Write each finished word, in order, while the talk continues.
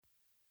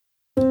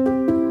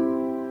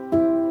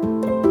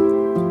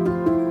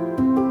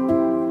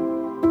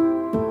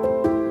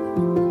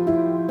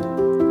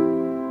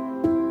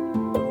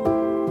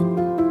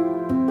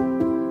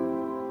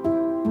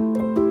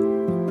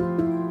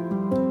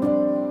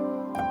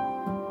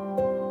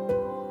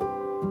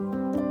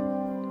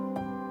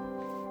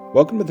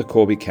Welcome to the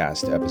Colby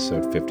Cast,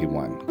 episode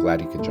 51. Glad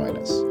you could join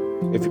us.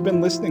 If you've been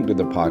listening to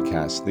the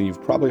podcast, then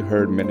you've probably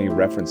heard many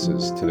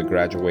references to the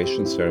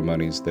graduation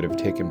ceremonies that have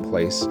taken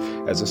place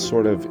as a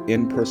sort of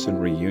in-person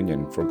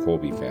reunion for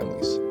Colby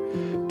families.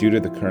 Due to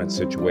the current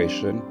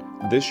situation,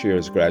 this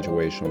year's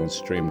graduation was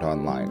streamed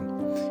online,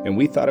 and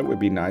we thought it would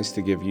be nice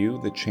to give you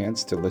the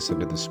chance to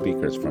listen to the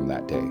speakers from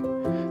that day.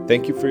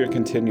 Thank you for your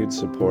continued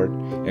support,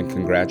 and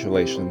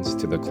congratulations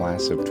to the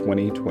class of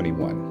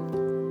 2021.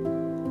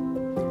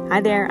 Hi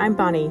there, I'm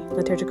Bonnie,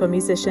 liturgical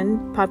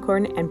musician,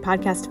 popcorn and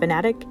podcast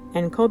fanatic,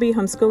 and Colby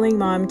homeschooling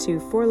mom to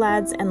 4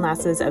 lads and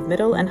lasses of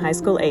middle and high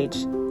school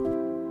age.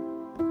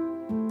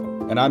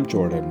 And I'm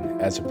Jordan.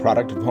 As a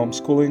product of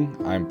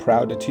homeschooling, I'm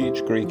proud to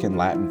teach Greek and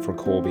Latin for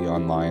Colby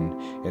online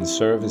and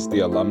serve as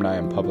the Alumni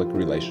and Public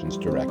Relations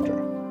Director.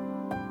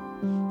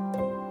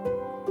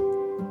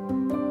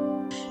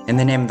 In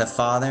the name of the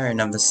Father,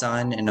 and of the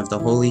Son, and of the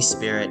Holy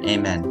Spirit,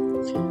 amen.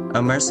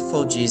 O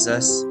merciful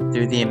Jesus,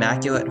 through the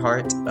Immaculate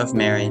Heart of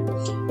Mary,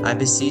 I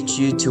beseech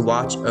you to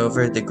watch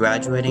over the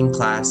graduating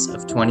class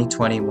of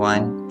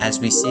 2021 as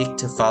we seek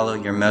to follow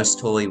your most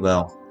holy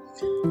will.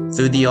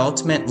 Through the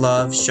ultimate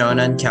love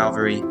shown on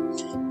Calvary,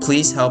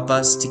 please help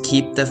us to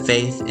keep the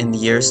faith in the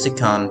years to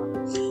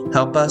come.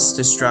 Help us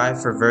to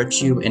strive for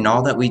virtue in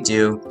all that we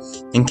do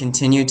and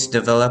continue to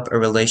develop a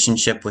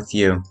relationship with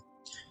you.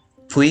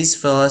 Please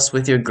fill us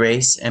with your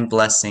grace and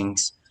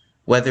blessings,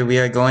 whether we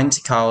are going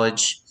to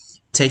college,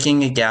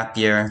 taking a gap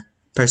year,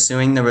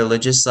 pursuing the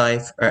religious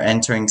life, or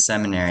entering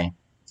seminary.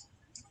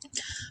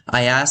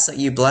 I ask that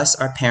you bless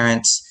our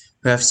parents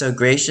who have so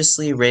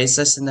graciously raised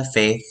us in the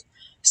faith,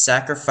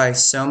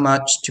 sacrificed so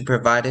much to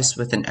provide us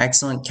with an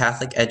excellent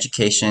Catholic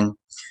education,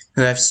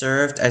 who have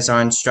served as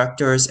our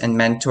instructors and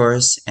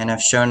mentors and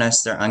have shown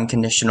us their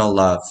unconditional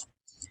love.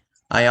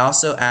 I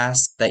also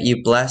ask that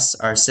you bless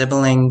our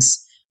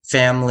siblings,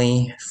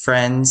 family,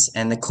 friends,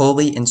 and the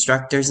Colby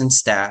instructors and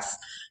staff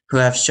who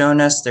have shown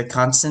us their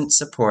constant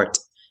support,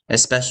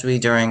 especially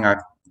during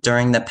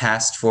the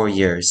past 4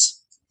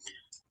 years.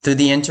 Through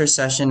the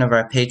intercession of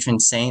our patron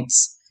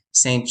saints,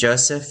 Saint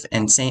Joseph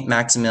and Saint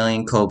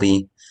Maximilian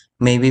Kolbe,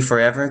 may we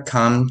forever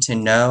come to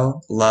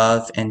know,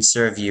 love, and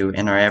serve you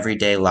in our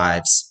everyday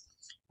lives.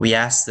 We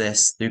ask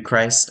this through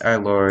Christ our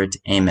Lord.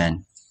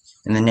 Amen.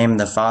 In the name of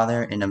the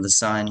Father, and of the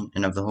Son,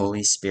 and of the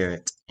Holy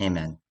Spirit.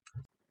 Amen.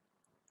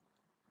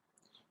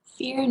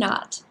 Fear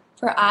not,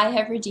 for I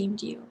have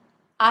redeemed you.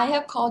 I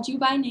have called you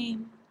by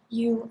name,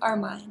 you are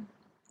mine.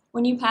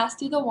 When you pass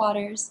through the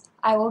waters,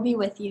 I will be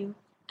with you,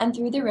 and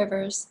through the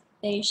rivers,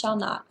 they shall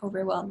not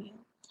overwhelm you.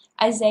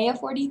 Isaiah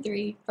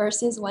 43,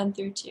 verses 1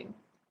 through 2.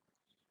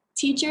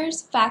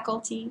 Teachers,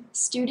 faculty,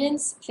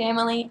 students,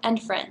 family, and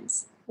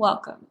friends,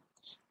 welcome.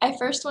 I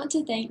first want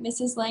to thank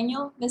Mrs.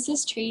 Laniel,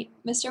 Mrs. Treat,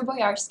 Mr.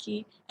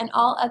 Boyarsky, and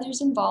all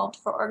others involved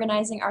for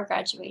organizing our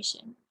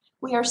graduation.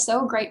 We are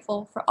so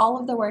grateful for all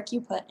of the work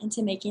you put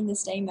into making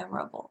this day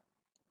memorable.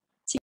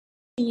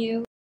 To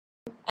you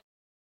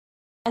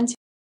and to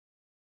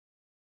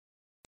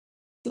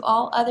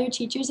all other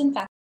teachers and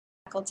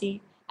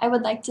faculty, I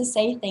would like to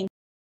say thank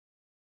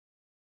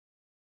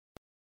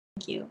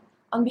you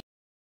on behalf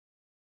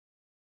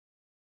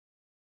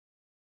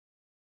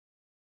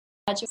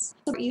of the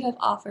support you have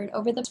offered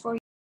over the 4 years.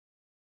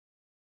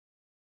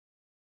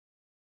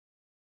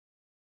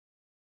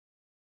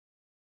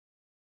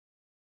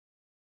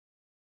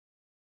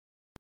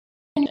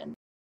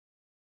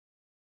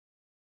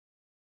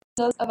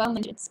 Those of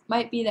unlimited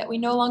might be that we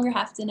no longer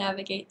have to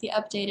navigate the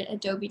updated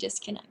Adobe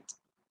Disconnect.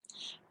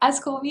 As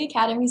Colby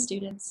Academy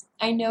students,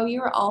 I know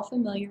you are all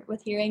familiar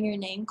with hearing your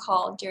name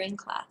called during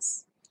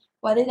class,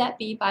 whether that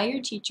be by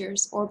your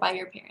teachers or by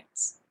your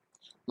parents.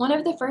 One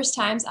of the first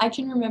times I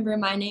can remember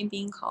my name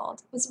being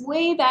called was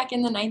way back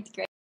in the 9th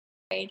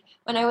grade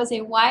when I was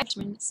a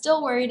freshman,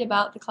 still worried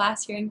about the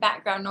class hearing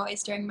background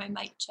noise during my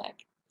mic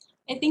check.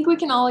 I think we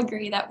can all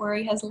agree that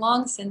worry has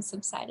long since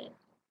subsided.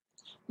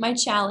 My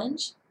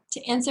challenge?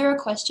 To answer a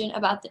question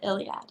about the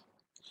Iliad.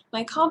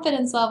 My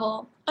confidence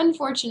level,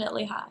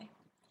 unfortunately high.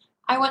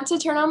 I went to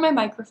turn on my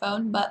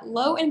microphone, but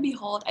lo and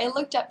behold, I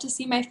looked up to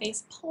see my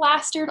face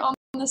plastered on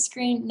the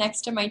screen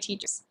next to my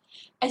teacher's.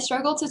 I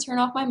struggled to turn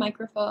off my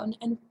microphone,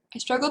 and I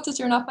struggled to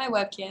turn off my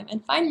webcam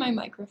and find my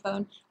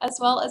microphone, as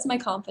well as my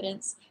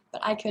confidence,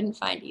 but I couldn't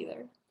find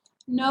either.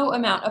 No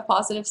amount of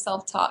positive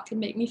self-talk could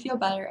make me feel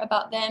better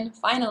about then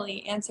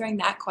finally answering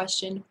that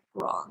question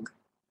wrong.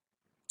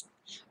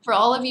 For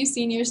all of you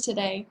seniors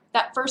today,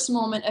 that first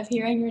moment of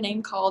hearing your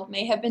name called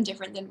may have been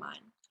different than mine,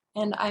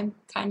 and I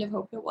kind of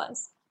hope it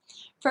was.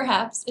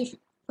 Perhaps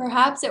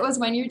it was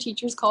when your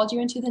teachers called you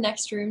into the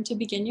next room to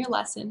begin your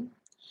lesson.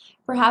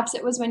 Perhaps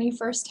it was when you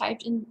first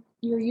typed in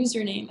your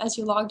username as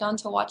you logged on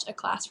to watch a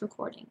class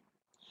recording.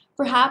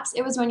 Perhaps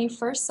it was when you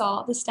first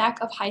saw the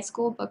stack of high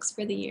school books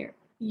for the year,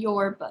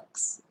 your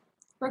books.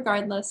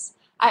 Regardless,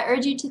 I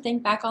urge you to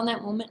think back on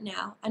that moment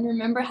now and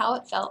remember how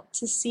it felt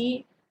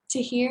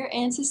to hear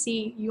and to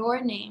see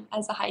your name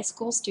as a high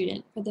school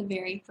student for the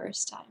very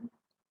first time.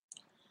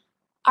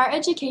 Our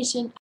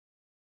education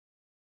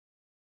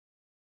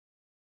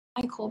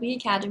at Colby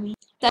Academy,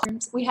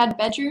 we had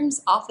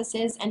bedrooms,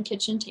 offices, and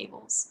kitchen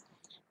tables.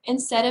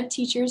 Instead of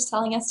teachers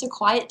telling us to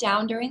quiet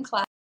down during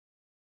class,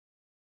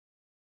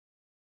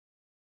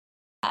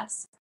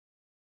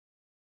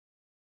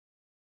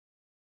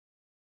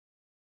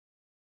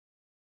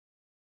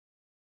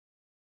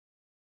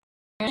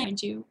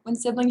 when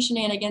sibling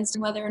shenanigans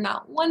and whether or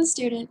not one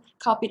student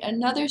copied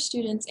another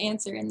student's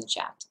answer in the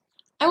chat.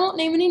 I won't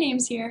name any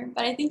names here,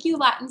 but I think you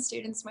Latin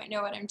students might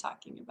know what I'm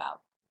talking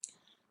about.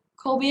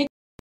 Colby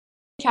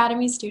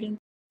Academy students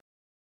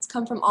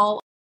come from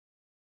all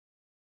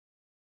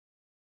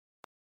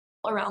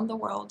around the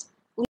world,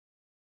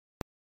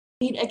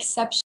 lead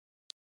exceptionally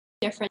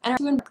different, and are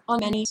to embark on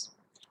many.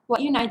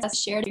 What unites us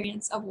is shared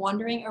experience of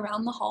wandering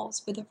around the halls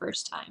for the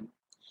first time.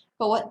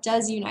 But what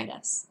does unite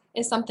us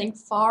is something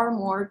far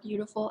more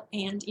beautiful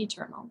and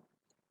eternal: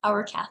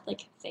 our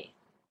Catholic faith.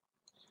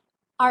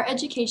 Our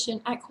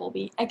education at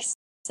Colby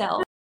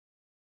excels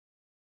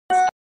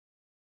at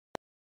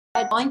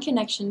drawing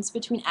connections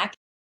between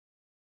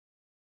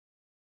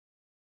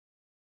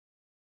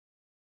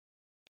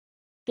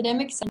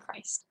academics and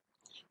Christ.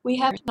 We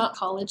have not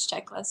college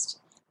checklist.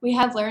 We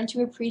have learned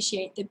to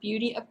appreciate the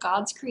beauty of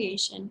God's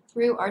creation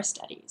through our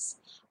studies,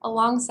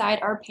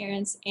 alongside our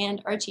parents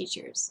and our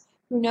teachers,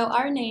 who know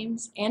our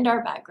names and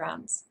our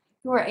backgrounds,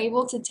 who are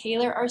able to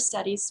tailor our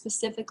studies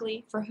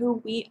specifically for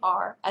who we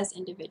are as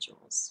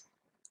individuals.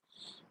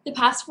 The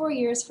past 4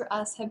 years for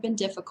us have been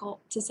difficult,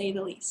 to say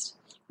the least.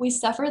 We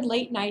suffered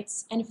late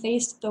nights and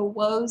faced the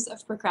woes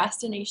of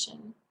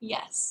procrastination,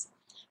 yes.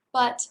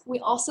 But we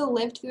also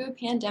lived through a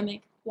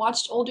pandemic,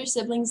 watched older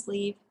siblings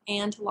leave,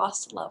 and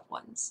lost loved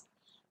ones.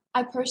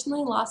 I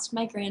personally lost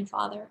my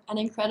grandfather, an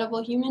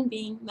incredible human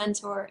being,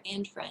 mentor,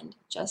 and friend,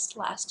 just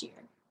last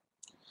year.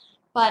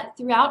 But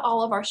throughout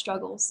all of our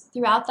struggles,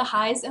 throughout the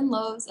highs and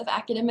lows of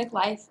academic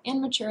life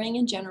and maturing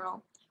in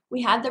general,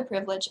 we had the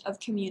privilege of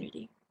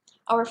community.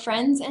 Our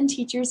friends and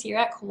teachers here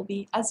at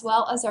Colby, as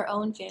well as our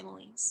own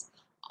families,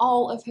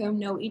 all of whom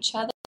know each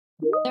other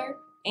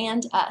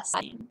and us.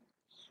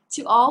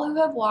 To all who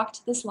have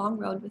walked this long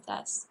road with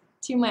us,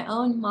 to my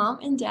own mom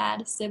and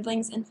dad,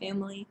 siblings, and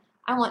family,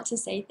 I want to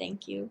say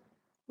thank you.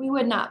 We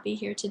would not be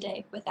here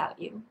today without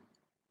you.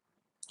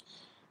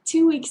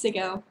 2 weeks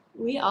ago,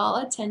 we all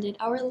attended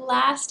our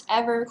last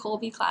ever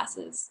Colby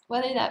classes,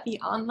 whether that be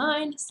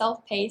online,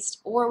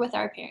 self-paced, or with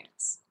our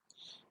parents.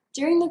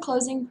 During the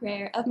closing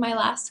prayer of my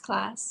last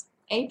class,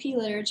 AP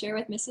Literature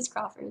with Mrs.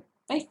 Crawford,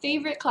 my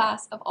favorite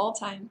class of all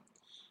time,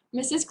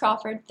 Mrs.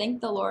 Crawford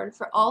thanked the Lord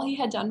for all he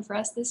had done for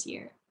us this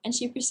year, and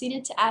she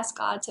proceeded to ask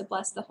God to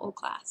bless the whole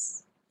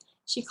class.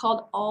 She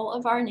called all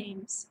of our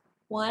names,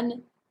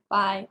 one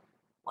by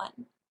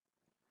one.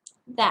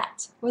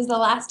 That was the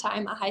last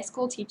time a high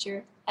school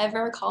teacher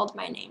ever called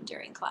my name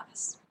during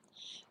class.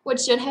 What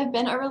should have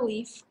been a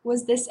relief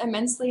was this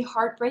immensely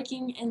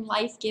heartbreaking and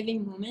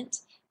life-giving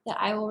moment that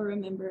I will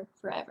remember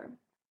forever.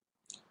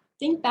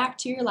 Think back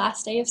to your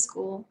last day of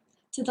school,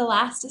 to the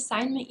last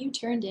assignment you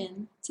turned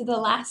in, to the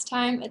last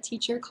time a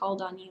teacher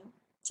called on you,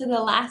 to the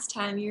last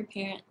time your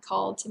parent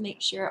called to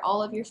make sure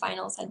all of your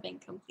finals had been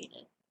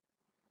completed.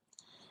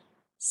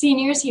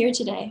 Seniors here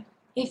today,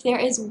 if there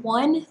is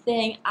one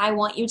thing I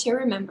want you to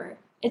remember,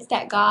 it's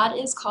that God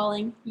is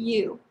calling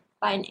you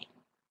by name.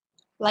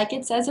 Like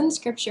it says in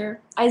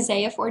Scripture,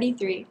 Isaiah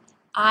 43,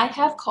 I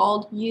have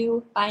called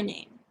you by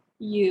name.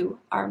 You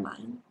are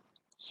mine.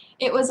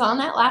 It was on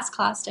that last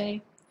class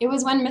day, it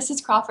was when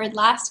Mrs. Crawford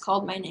last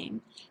called my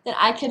name, that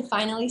I could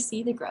finally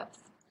see the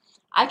growth.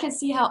 I could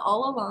see how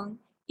all along,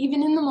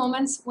 even in the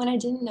moments when I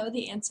didn't know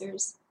the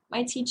answers,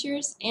 my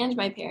teachers and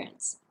my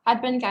parents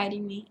had been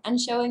guiding me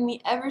and showing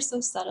me ever so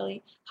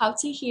subtly how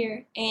to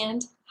hear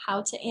and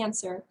how to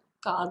answer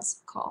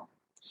God's call.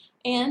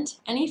 And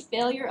any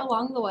failure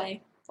along the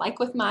way, like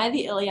with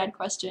the Iliad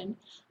question,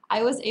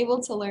 I was able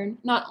to learn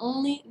not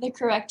only the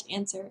correct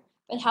answer,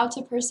 but how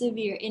to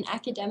persevere in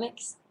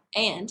academics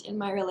and in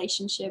my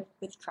relationship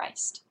with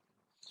Christ.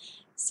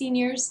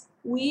 Seniors,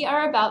 we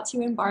are about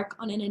to embark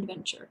on an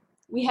adventure.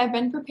 We have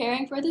been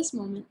preparing for this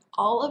moment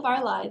all of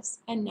our lives,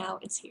 and now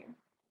it's here.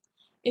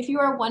 If you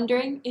are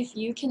wondering if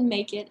you can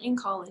make it in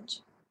college,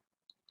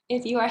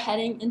 if you are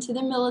heading into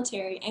the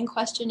military and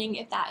questioning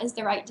if that is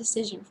the right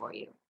decision for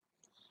you,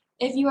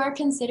 if you are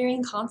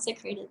considering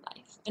consecrated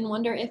life and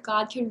wonder if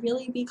God could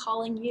really be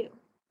calling you,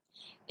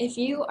 if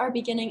you are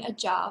beginning a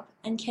job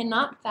and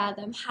cannot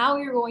fathom how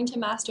you're going to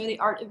master the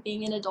art of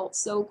being an adult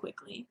so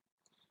quickly,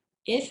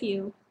 if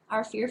you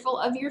are fearful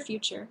of your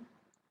future,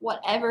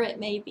 whatever it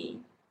may be,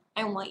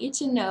 I want you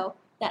to know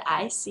that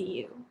I see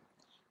you.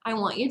 I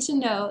want you to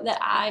know that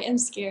I am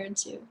scared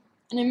too.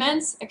 An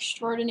immense,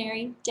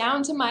 extraordinary,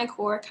 down to my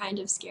core kind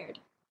of scared.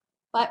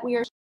 But we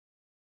are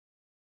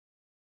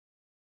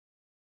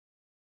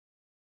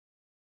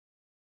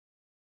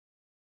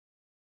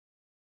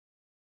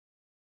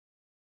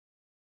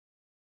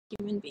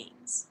human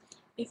beings.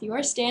 If you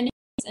are standing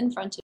in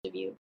front of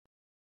you,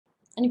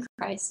 and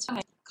Christ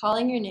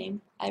calling your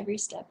name every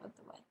step of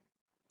the way.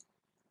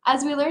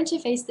 As we learn to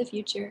face the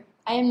future,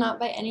 I am not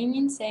by any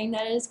means saying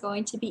that it is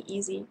going to be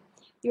easy.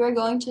 You are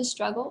going to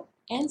struggle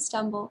and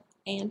stumble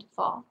and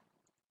fall.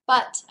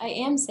 But I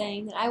am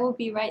saying that I will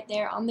be right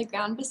there on the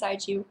ground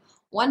beside you,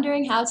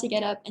 wondering how to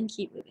get up and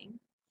keep moving.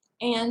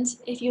 And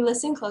if you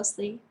listen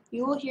closely,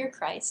 you will hear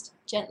Christ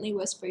gently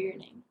whisper your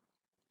name.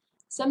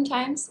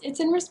 Sometimes it's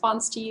in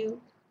response to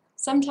you.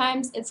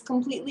 Sometimes it's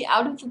completely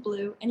out of the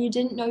blue and you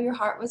didn't know your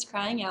heart was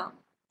crying out,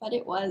 but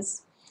it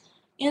was.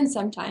 And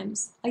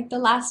sometimes, like the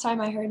last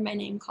time I heard my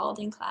name called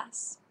in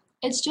class,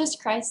 it's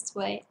just Christ's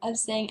way of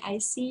saying, I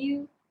see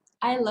you,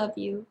 I love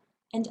you,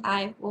 and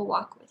I will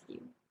walk with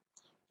you.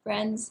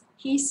 Friends,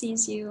 He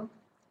sees you,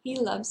 He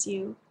loves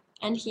you,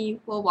 and He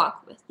will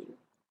walk with you.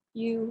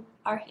 You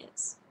are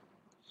His.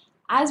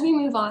 As we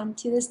move on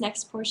to this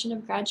next portion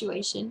of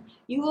graduation,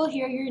 you will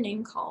hear your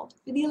name called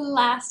for the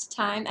last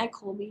time at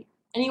Colby,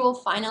 and you will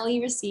finally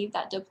receive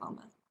that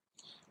diploma.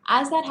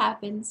 As that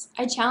happens,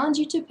 I challenge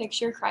you to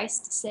picture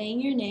Christ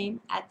saying your name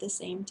at the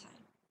same time.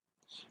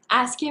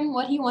 Ask Him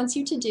what He wants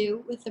you to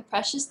do with the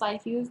precious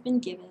life you have been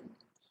given.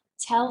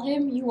 Tell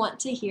Him you want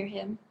to hear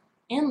Him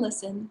and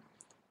listen.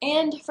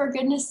 And for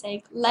goodness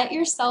sake, let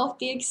yourself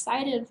be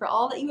excited for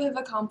all that you have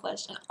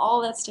accomplished and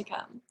all that's to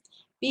come.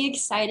 Be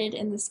excited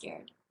in the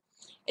scared.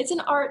 It's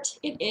an art,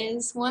 it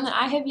is, one that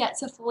I have yet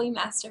to fully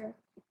master,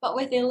 but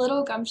with a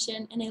little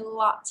gumption and a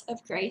lot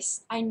of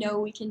grace, I know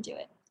we can do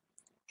it.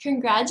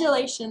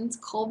 Congratulations,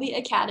 Colby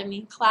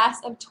Academy, class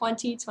of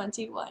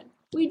 2021.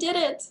 We did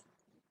it!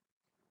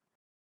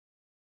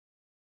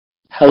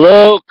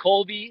 Hello,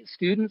 Colby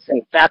students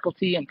and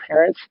faculty and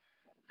parents.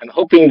 I'm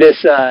hoping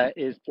this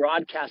is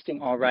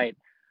broadcasting all right.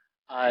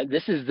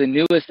 This is the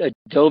newest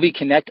Adobe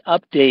Connect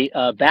update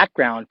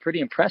background.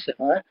 Pretty impressive,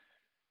 huh?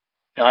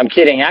 No, I'm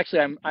kidding.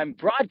 Actually, I'm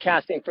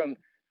broadcasting from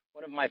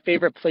one of my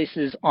favorite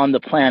places on the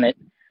planet,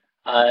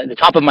 the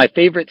top of my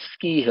favorite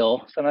ski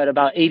hill. So I'm at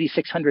about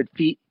 8,600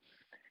 feet.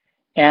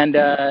 And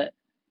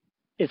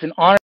it's an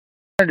honor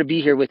to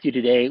be here with you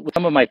today with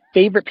some of my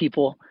favorite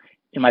people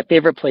in my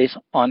favorite place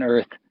on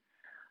earth.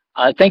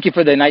 Thank you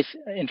for the nice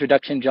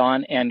introduction,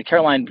 John, and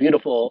Caroline,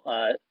 beautiful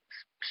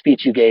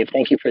speech you gave.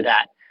 Thank you for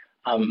that.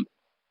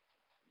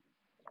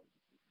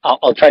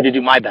 I'll try to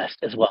do my best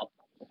as well.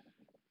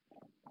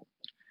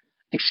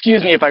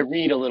 Excuse me if I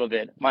read a little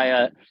bit.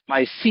 My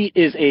seat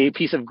is a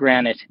piece of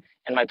granite,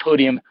 and my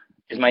podium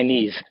is my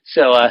knees.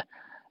 So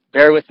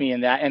bear with me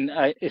in that. And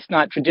it's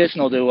not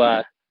traditional to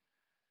wear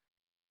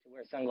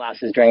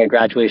sunglasses during a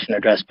graduation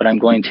address, but I'm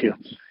going to,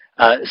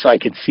 so I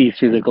could see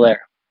through the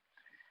glare.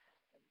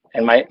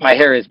 And my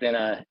hair has been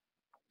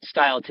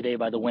styled today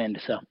by the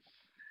wind. So,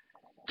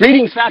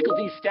 greetings,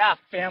 faculty, staff,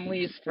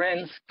 families,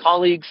 friends,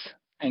 colleagues,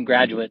 and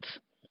graduates.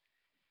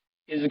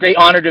 It is a great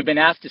honor to have been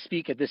asked to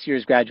speak at this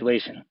year's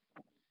graduation.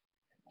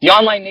 The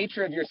online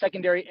nature of your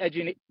secondary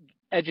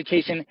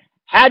education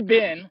had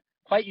been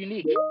quite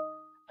unique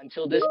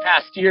until this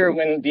past year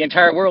when the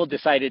entire world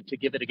decided to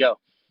give it a go.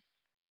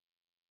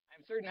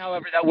 I'm certain,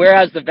 however, that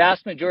whereas the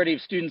vast majority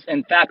of students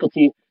and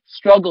faculty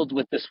struggled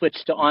with the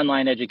switch to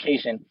online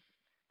education,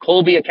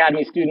 Colby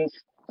Academy students,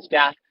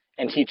 staff,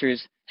 and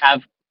teachers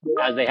have,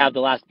 as they have the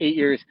last 8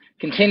 years,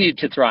 continued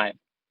to thrive.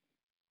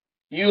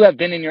 You have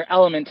been in your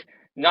element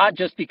not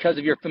just because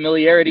of your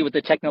familiarity with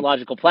the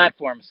technological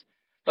platforms,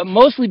 but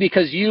mostly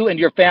because you and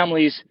your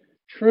families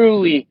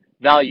truly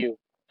value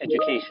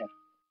education.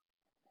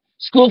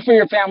 School for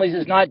your families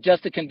is not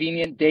just a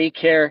convenient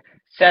daycare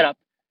setup.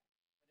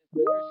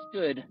 It's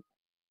understood to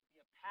be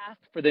a path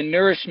for the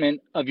nourishment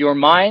of your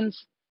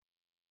minds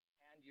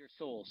and your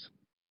souls.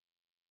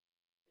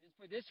 It is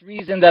for this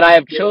reason that I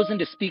have chosen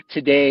to speak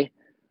today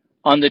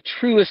on the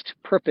truest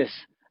purpose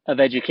of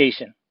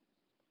education.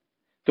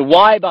 The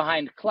why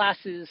behind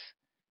classes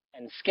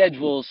and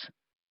schedules,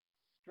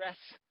 stress,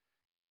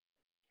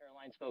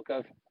 Caroline spoke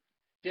of,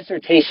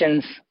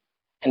 dissertations,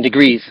 and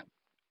degrees.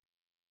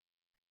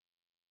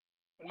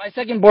 When my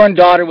second-born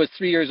daughter was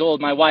 3 years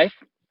old, my wife,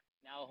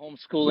 now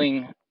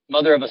homeschooling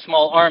mother of a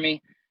small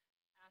army,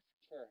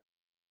 asked her,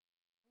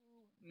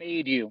 "Who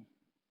made you?"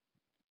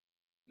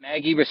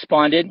 Maggie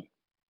responded,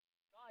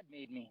 "God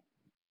made me."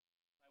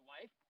 My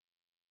wife,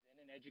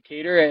 then an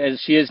educator as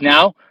she is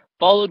now,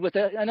 followed with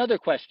another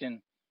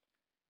question.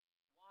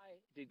 "Why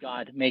did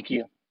God make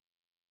you?"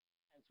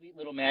 And sweet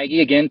little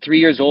Maggie, again 3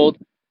 years old,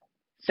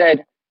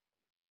 said,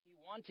 "He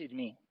wanted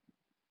me.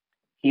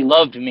 He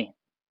loved me."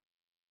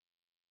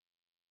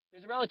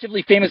 There's a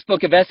relatively famous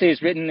book of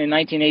essays written in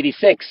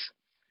 1986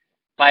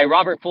 by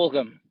Robert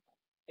Fulghum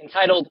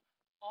entitled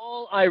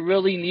 "All I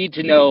Really Need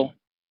to Know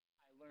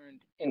I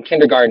Learned in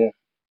Kindergarten."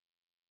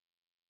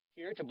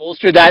 Here to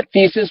bolster that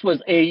thesis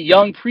was a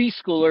young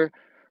preschooler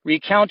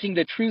recounting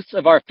the truths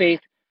of our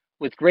faith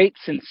with great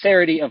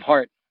sincerity of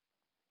heart.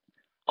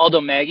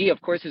 Although Maggie,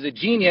 of course, is a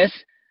genius,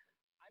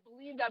 I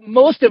believe that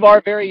most of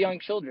our very young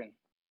children,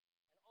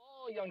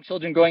 all young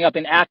children growing up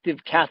in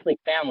active Catholic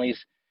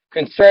families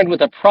concerned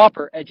with a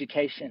proper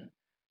education,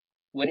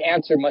 would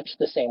answer much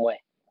the same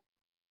way.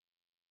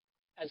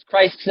 As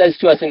Christ says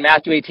to us in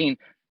Matthew 18,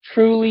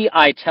 "Truly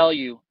I tell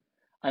you,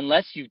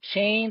 unless you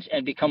change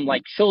and become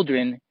like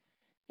children,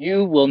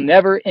 you will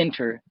never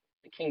enter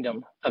the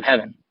kingdom of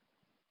heaven."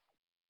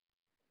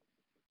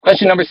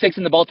 Question number 6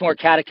 in the Baltimore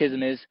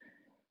Catechism is,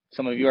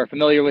 some of you are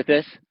familiar with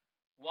this,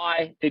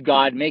 why did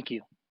God make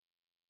you?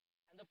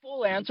 And the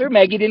full answer,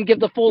 Maggie didn't give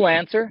the full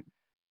answer.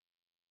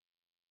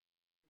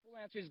 The full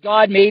answer is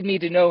God made me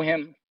to know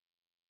him,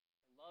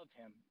 to love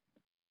him,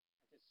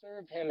 to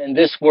serve him in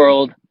this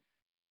world, and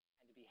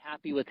to be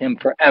happy with him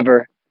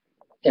forever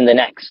in the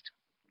next.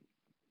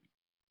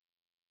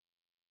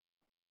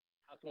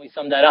 How can we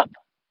sum that up?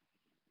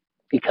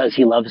 Because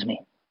he loves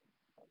me.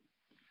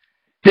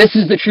 This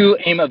is the true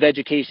aim of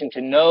education,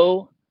 to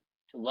know,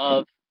 to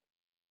love,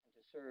 and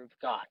to serve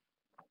God.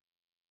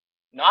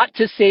 Not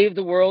to save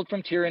the world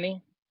from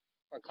tyranny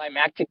or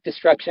climactic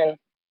destruction,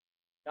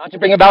 not to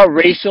bring about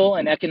racial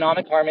and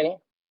economic harmony,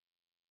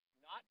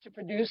 not to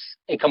produce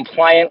a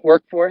compliant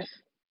workforce,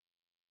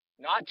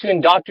 not to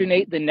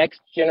indoctrinate the next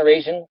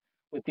generation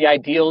with the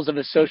ideals of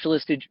a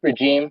socialist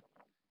regime. The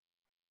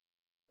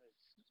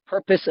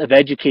purpose of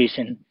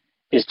education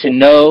is to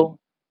know,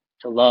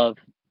 to love,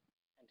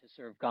 and to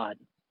serve God.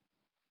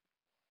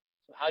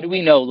 So how do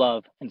we know,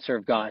 love, and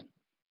serve God?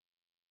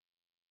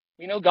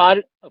 We know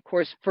God, of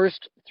course,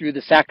 first through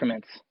the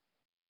sacraments.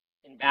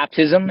 In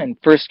baptism and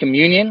First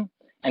Communion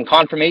and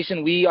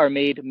confirmation, we are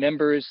made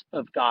members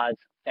of God's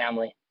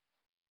family.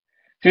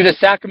 Through the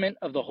sacrament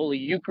of the Holy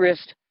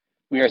Eucharist,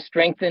 we are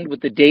strengthened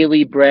with the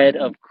daily bread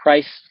of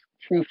Christ's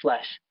true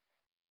flesh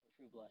and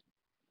true blood.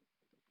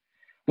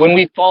 When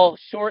we fall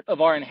short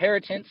of our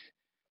inheritance,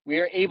 we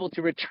are able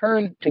to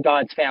return to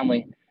God's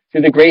family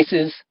through the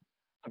graces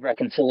of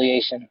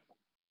reconciliation.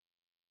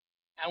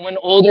 And when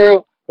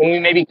older, when we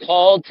may be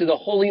called to the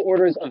holy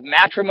orders of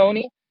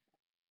matrimony,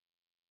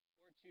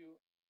 or to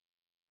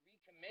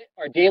recommit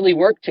our daily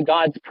work to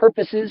God's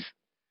purposes,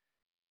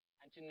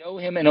 and to know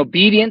him in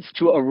obedience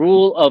to a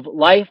rule of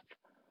life,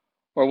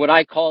 or what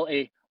I call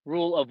a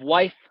rule of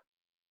wife,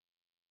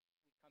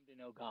 we come to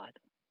know God.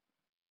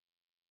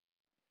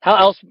 How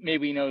else may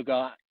we know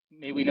God?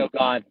 We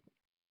can,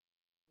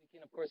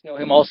 of course, know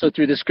him also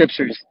through the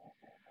scriptures.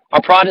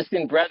 Our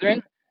Protestant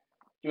brethren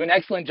do an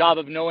excellent job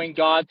of knowing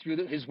God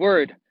through his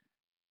word.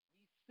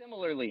 We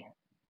similarly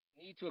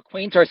need to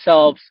acquaint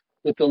ourselves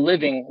with the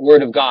living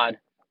word of God.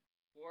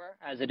 For,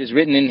 as it is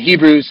written in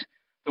Hebrews,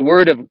 the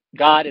word of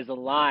God is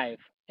alive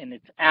and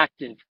it's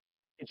active.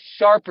 It's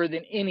sharper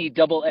than any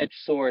double-edged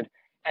sword,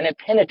 and it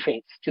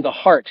penetrates to the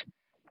heart,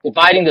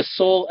 dividing the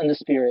soul and the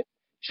spirit,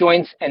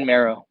 joints and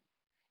marrow.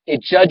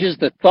 It judges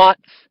the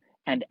thoughts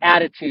and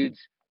attitudes.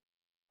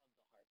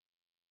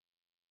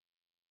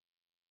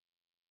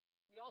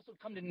 We also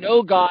come to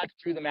know God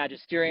through the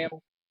magisterium,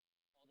 all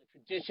the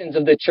traditions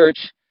of the church,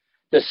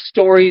 the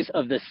stories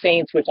of the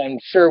saints, which I'm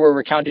sure were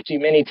recounted to you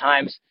many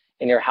times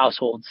in your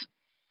households.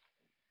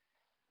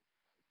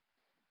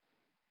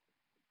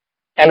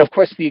 And of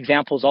course, the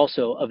examples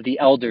also of the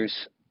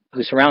elders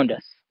who surround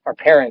us, our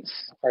parents,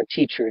 our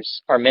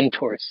teachers, our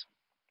mentors.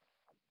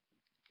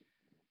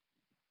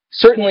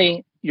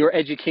 Certainly, your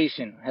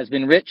education has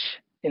been rich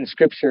in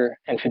scripture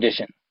and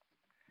tradition,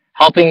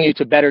 helping you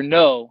to better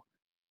know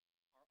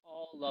our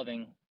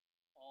all-loving,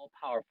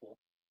 all-powerful,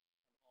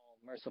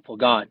 all-merciful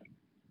God.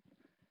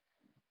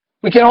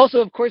 We can also,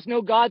 of course,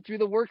 know God through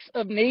the works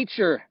of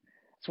nature.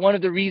 It's one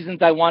of the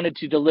reasons I wanted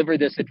to deliver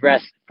this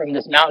address from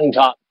this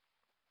mountaintop.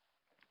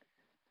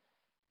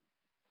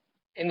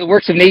 In the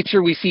works of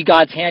nature, we see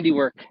God's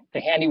handiwork,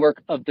 the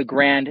handiwork of the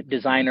grand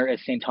designer,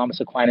 as St. Thomas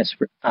Aquinas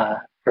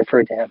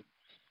referred to him.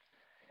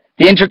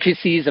 The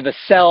intricacies of a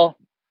cell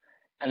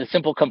and the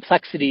simple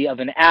complexity of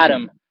an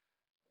atom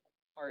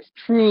are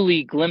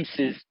truly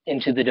glimpses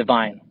into the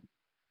divine.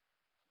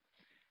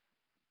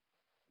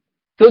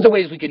 Those are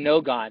ways we can know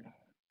God.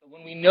 But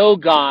when we know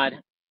God, we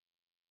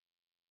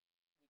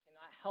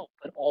cannot help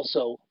but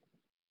also love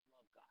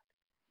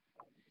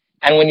God.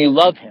 And when you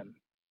love him,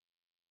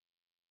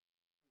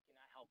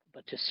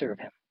 but to serve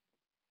him.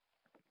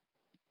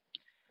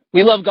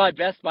 We love God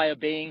best by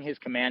obeying his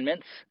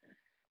commandments.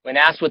 When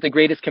asked what the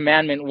greatest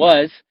commandment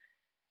was,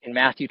 in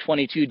Matthew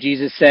 22,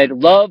 Jesus said,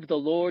 "Love the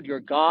Lord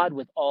your God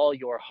with all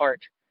your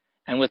heart,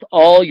 and with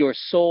all your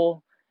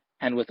soul,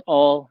 and with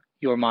all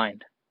your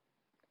mind."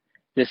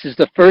 This is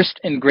the first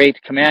and great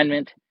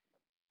commandment,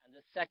 and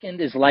the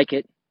second is like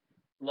it: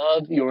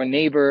 love your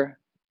neighbor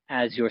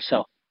as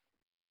yourself.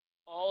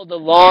 All the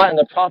law and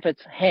the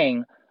prophets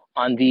hang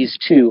on these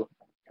two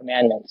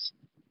commandments.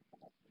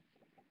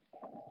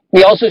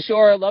 We also show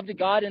our love to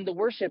God in the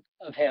worship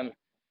of him,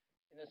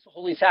 in the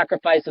holy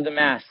sacrifice of the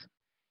Mass,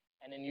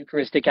 and in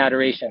Eucharistic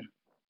adoration.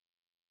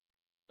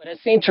 But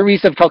as St.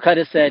 Teresa of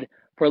Calcutta said,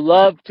 for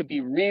love to be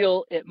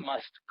real, it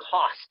must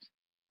cost.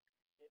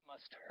 It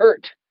must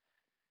hurt.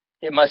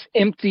 It must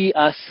empty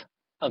us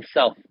of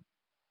self.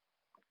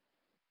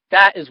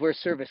 That is where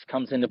service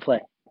comes into play,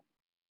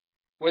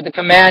 where the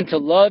command to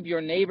love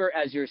your neighbor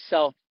as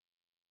yourself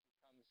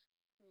becomes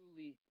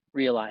truly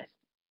realized.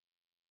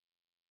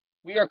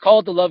 We are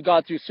called to love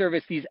God through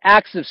service. These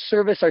acts of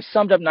service are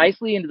summed up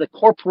nicely into the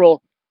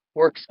corporal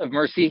works of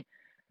mercy,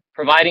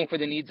 providing for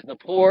the needs of the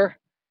poor,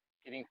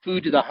 giving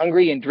food to the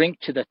hungry and drink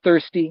to the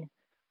thirsty,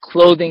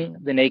 clothing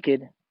the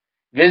naked,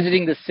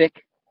 visiting the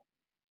sick,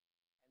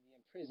 and the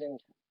imprisoned,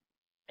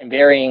 and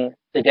burying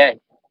the dead.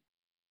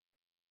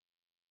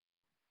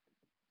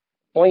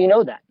 Well, you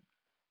know that.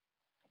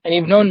 And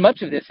you've known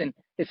much of this, and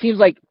it seems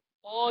like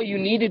all you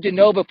needed to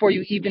know before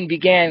you even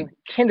began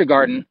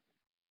kindergarten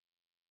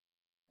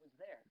was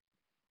there.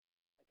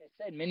 Like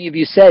I said, many of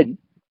you said,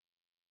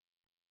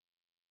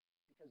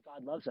 because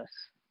God loves us.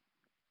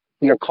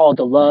 We are called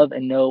to love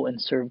and know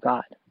and serve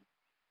God.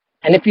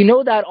 And if you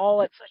know that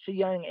all at such a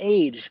young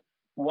age,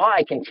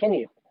 why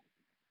continue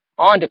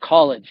on to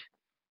college?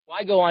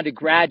 Why go on to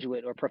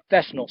graduate or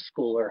professional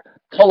school or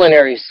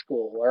culinary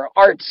school or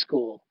art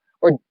school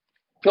or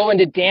go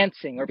into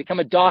dancing or become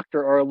a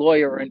doctor or a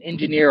lawyer or an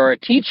engineer or a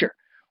teacher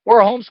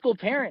or a homeschool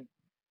parent?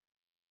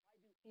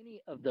 Why do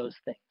any of those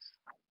things?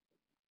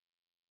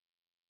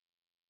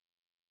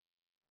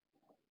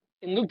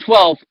 In Luke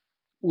 12,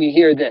 we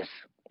hear this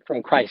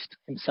from Christ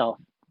himself.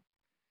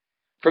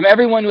 From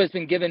everyone who has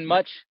been given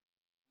much,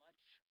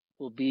 much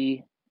will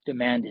be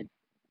demanded.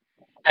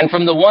 And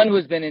from the one who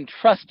has been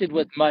entrusted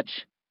with much,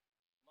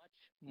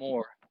 much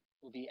more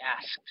will be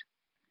asked.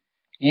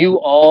 You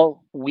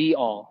all, we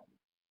all,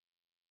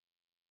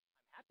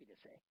 I'm happy to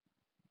say,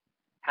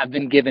 have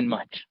been given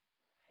much.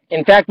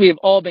 In fact, we have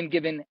all been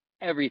given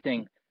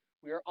everything.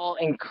 We are all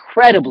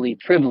incredibly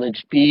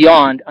privileged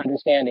beyond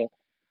understanding.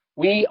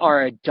 We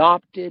are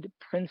adopted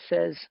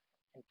princes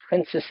and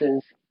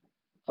princesses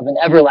of an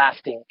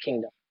everlasting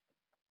kingdom.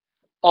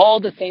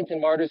 All the saints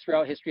and martyrs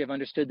throughout history have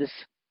understood this.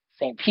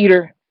 St.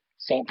 Peter,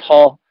 St.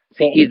 Paul,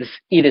 St.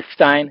 Edith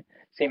Stein,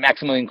 St.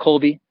 Maximilian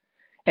Kolbe,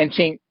 and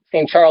St.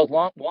 Charles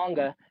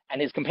Wanga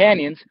and his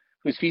companions,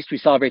 whose feast we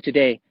celebrate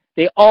today.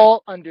 They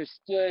all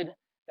understood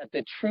that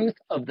the truth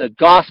of the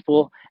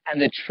gospel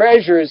and the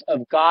treasures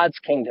of God's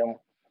kingdom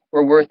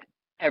were worth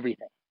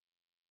everything,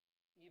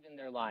 even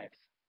their lives.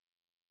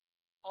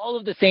 All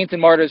of the saints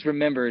and martyrs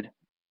remembered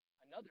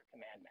another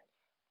commandment.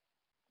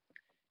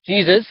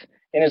 Jesus,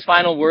 in his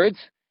final words,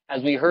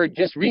 as we heard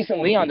just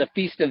recently on the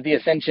Feast of the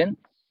Ascension,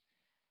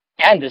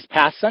 and this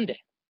past Sunday,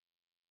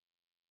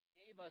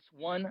 gave us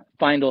one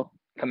final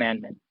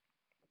commandment.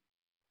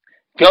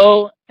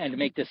 Go and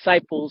make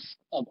disciples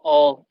of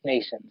all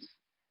nations,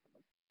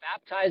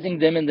 baptizing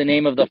them in the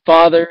name of the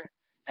Father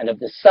and of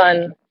the Son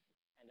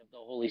and of the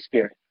Holy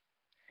Spirit,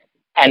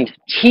 and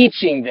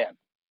teaching them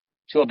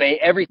to obey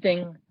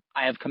everything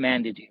I have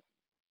commanded you.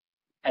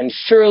 And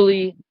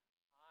surely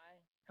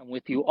I am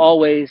with you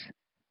always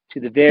to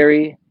the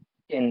very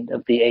end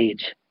of the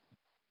age.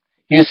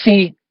 You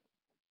see,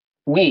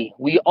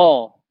 we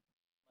all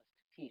must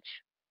teach.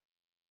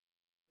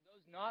 For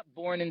those not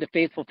born into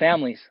faithful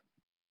families,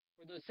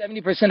 for those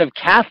 70% of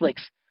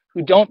Catholics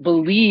who don't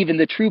believe in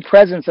the true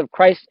presence of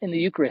Christ in the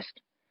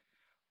Eucharist,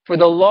 for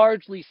the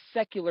largely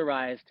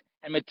secularized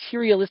and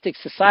materialistic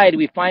society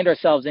we find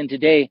ourselves in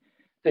today,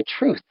 the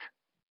truth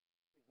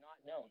is not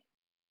known.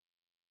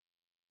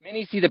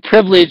 Many see the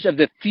privilege of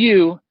the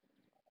few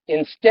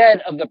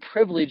instead of the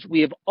privilege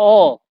we have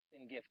all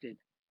been gifted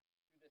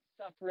through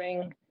the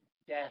suffering,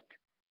 death,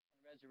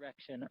 and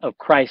resurrection of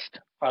Christ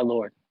our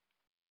Lord.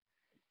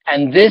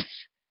 And this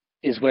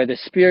is where the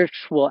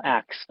spiritual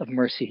acts of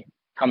mercy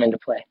come into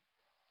play.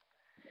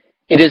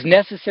 It is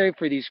necessary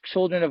for these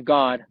children of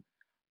God,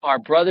 our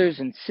brothers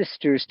and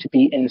sisters, to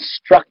be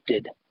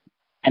instructed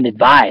and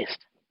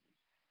advised,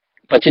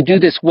 but to do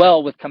this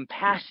well with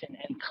compassion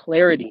and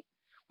clarity,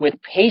 with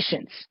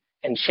patience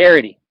and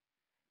charity.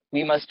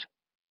 We must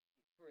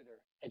be further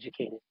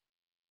educated.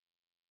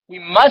 We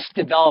must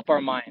develop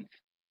our minds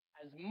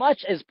as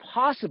much as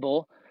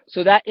possible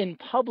so that in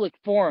public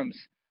forums,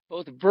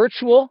 both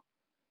virtual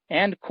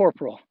and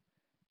corporal,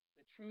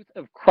 the truth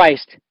of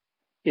Christ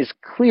is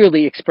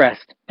clearly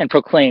expressed and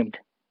proclaimed,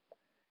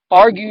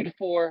 argued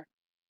for,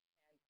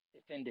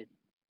 and defended.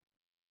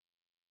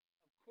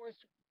 Of course,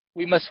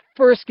 we must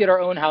first get our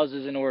own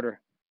houses in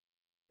order.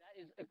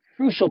 That is a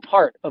crucial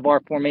part of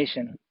our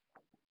formation.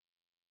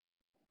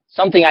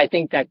 Something I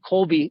think that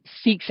Kolbe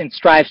seeks and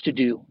strives to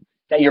do,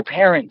 that your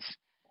parents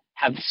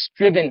have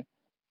striven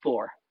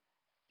for,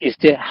 is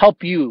to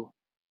help you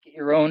get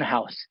your own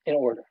house in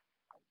order.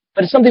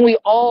 But it's something we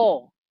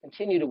all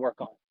continue to work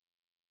on,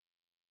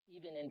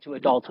 even into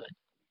adulthood.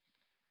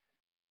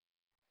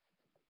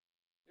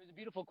 There's a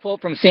beautiful quote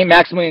from St.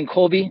 Maximilian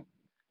Kolbe,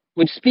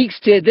 which speaks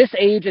to this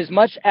age as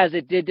much as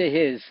it did to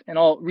his. And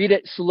I'll read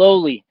it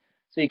slowly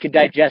so you can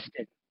digest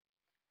it.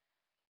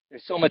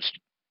 There's so much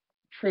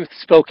truth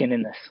spoken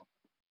in this.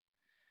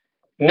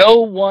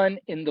 No one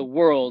in the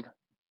world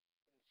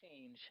can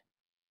change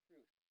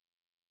truth.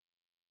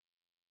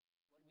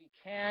 What we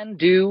can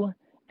do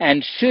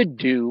and should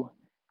do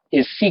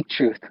is seek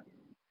truth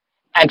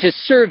and to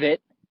serve it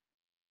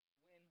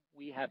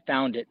when we have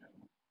found it.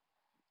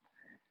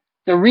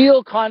 The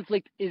real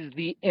conflict is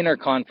the inner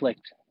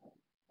conflict.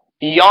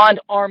 Beyond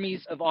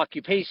armies of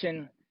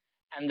occupation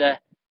and the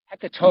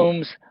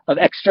hecatombs of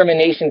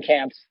extermination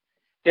camps,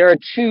 there are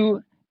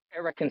two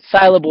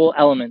irreconcilable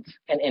elements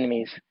and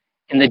enemies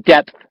in the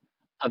depth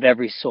of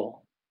every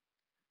soul: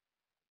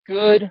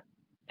 good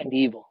and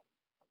evil,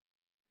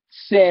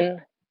 sin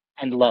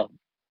and love.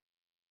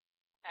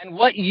 And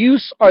what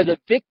use are the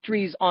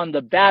victories on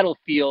the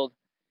battlefield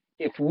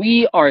if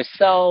we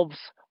ourselves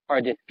are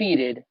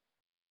defeated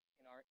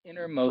in our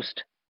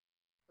innermost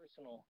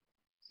personal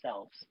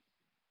selves?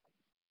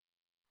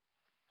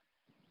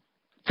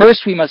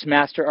 First, we must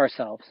master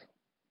ourselves.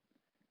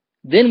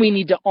 Then we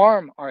need to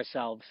arm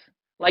ourselves,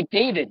 like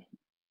David.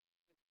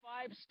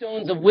 5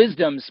 stones of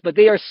wisdoms, but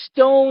they are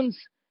stones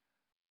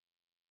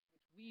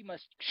we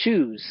must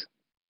choose.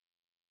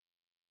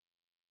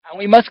 And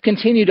we must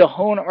continue to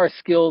hone our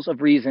skills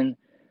of reason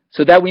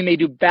so that we may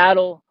do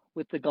battle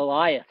with the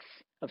Goliaths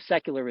of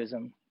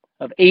secularism,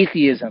 of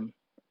atheism,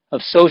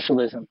 of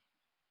socialism.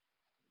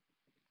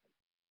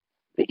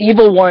 The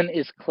evil one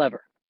is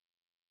clever.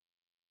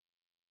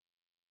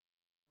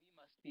 We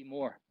must be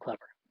more clever.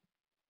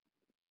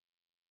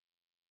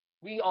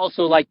 We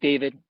also, like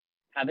David,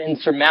 have an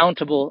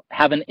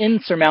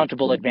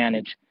insurmountable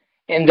advantage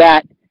in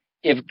that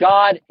if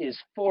God is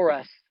for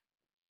us,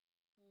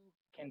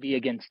 who can be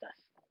against us?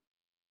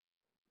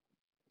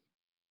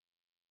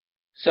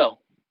 So,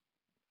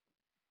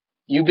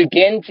 you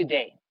begin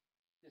today,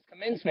 this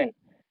commencement,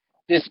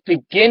 this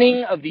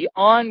beginning of the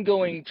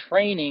ongoing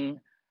training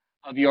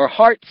of your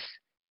hearts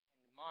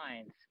and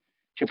minds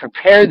to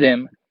prepare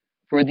them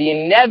for the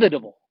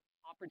inevitable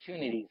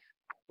opportunities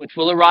which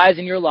will arise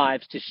in your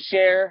lives to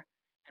share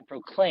and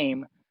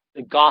proclaim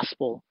the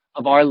gospel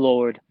of our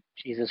Lord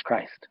Jesus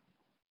Christ.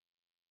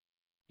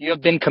 You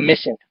have been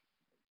commissioned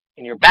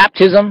in your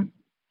baptism,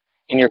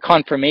 in your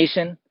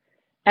confirmation,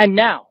 and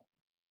now,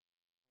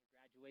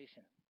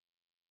 graduation,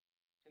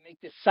 to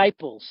make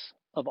disciples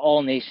of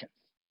all nations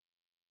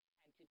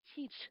and to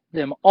teach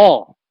them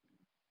all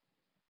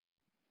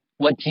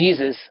what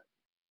Jesus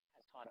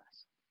has taught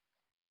us.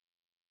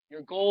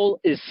 Your goal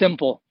is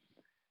simple,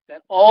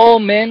 that all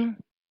men,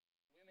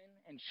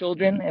 and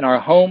children in our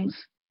homes,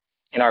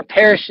 in our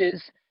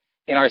parishes,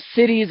 in our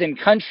cities and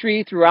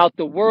country throughout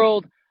the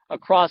world,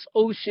 across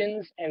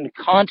oceans and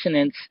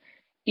continents,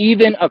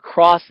 even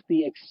across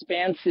the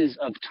expanses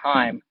of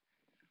time,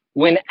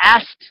 when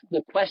asked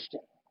the question,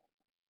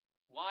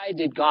 why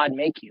did God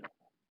make you?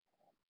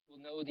 Will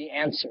know the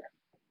answer.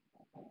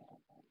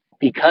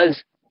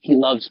 Because he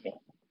loves me.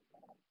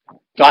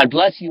 God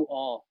bless you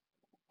all.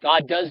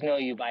 God does know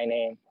you by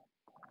name.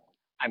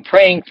 I'm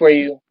praying for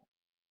you.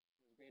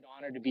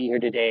 Honored to be here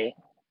today.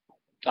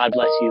 God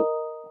bless you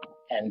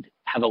and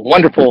have a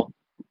wonderful,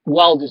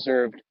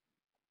 well-deserved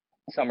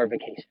summer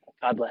vacation.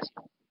 God bless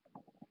you.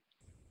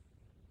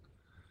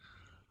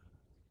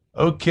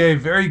 Okay,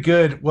 very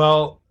good.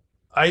 Well,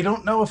 I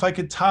don't know if I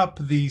could top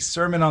the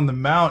Sermon on the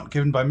Mount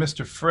given by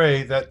Mr.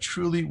 Frey. That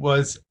truly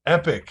was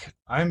epic.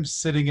 I'm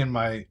sitting in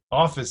my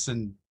office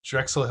in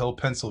Drexel Hill,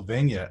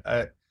 Pennsylvania.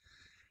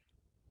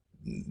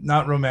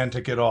 Not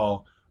romantic at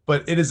all.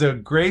 But it is a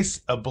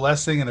grace, a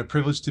blessing, and a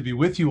privilege to be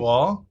with you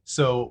all.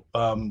 So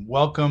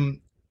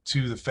welcome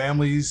to the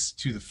families,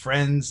 to the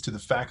friends, to the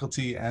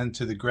faculty, and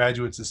to the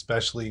graduates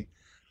especially.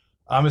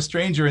 I'm a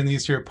stranger in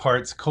these here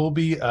parts.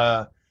 Colby,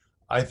 I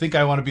think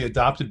I want to be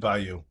adopted by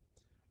you.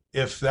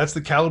 If that's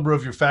the caliber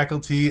of your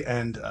faculty,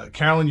 and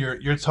Carolyn,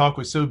 your talk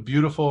was so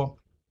beautiful,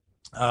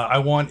 I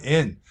want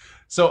in.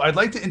 So I'd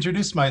like to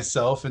introduce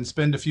myself and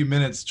spend a few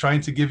minutes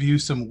trying to give you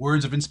some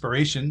words of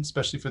inspiration,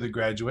 especially for the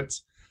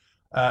graduates.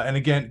 And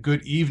again,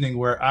 good evening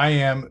where I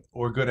am,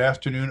 or good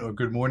afternoon, or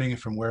good morning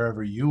from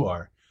wherever you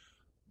are.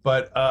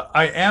 But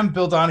I am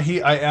Bill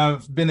Donahue. I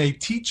have been a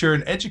teacher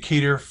and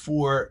educator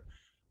for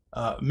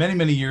many,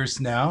 many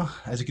years now,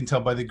 as you can tell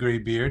by the gray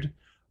beard.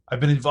 I've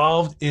been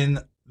involved in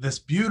this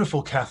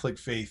beautiful Catholic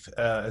faith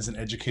as an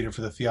educator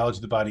for the Theology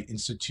of the Body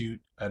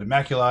Institute at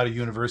Immaculata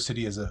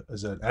University as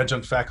an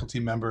adjunct faculty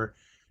member,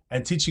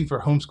 and teaching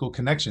for Homeschool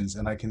Connections.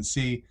 And I can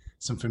see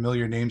some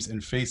familiar names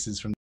and faces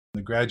from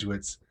the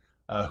graduates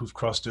who've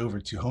crossed over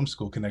to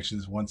Homeschool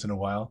Connections once in a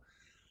while.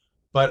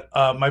 But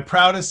my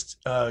proudest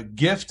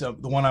gift, the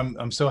one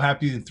I'm so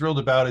happy and thrilled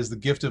about, is the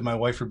gift of my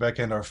wife,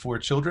 Rebecca, and our 4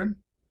 children.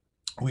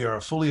 We are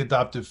a fully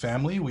adoptive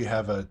family. We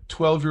have a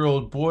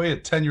 12-year-old boy, a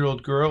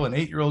 10-year-old girl, an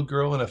 8-year-old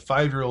girl, and a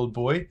 5-year-old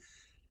boy.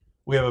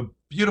 We have a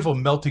beautiful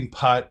melting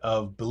pot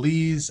of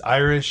Belize,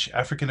 Irish,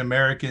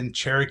 African-American,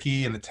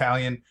 Cherokee, and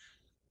Italian.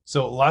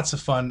 So lots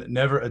of fun,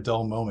 never a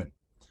dull moment.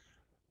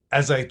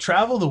 As I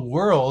travel the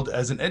world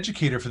as an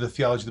educator for the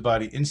Theology of the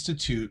Body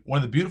Institute, one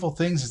of the beautiful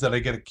things is that I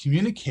get to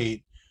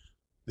communicate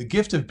the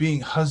gift of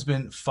being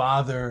husband,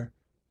 father,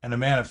 and a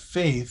man of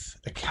faith,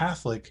 a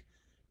Catholic,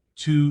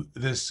 to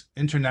this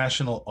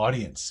international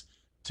audience,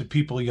 to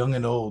people young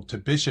and old, to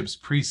bishops,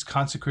 priests,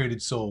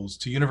 consecrated souls,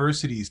 to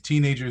universities,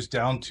 teenagers,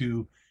 down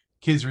to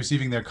kids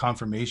receiving their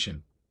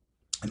confirmation.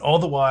 And all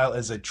the while,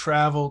 as I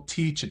travel,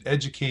 teach, and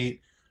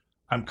educate,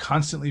 I'm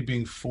constantly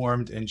being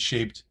formed and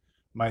shaped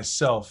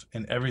myself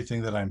in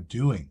everything that I'm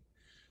doing.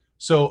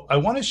 So I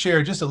want to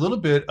share just a little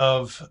bit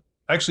of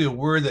actually a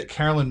word that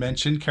Carolyn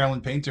mentioned,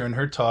 Carolyn Painter, in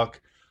her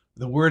talk,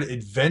 the word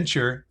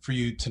adventure for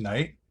you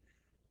tonight.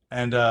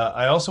 And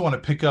I also want to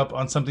pick up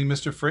on something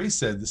Mr. Frey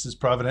said. This is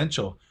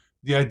providential.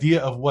 The idea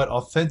of what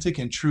authentic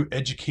and true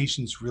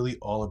education is really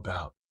all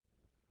about.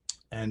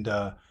 And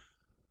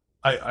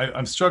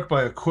I'm struck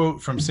by a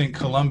quote from St.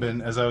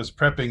 Columban as I was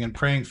prepping and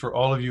praying for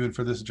all of you and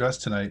for this address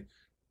tonight.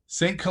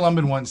 St.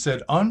 Columban once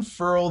said,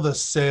 "Unfurl the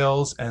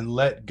sails and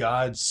let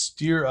God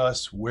steer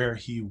us where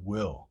he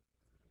will."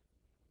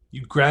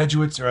 You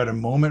graduates are at a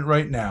moment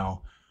right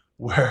now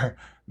where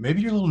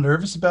maybe you're a little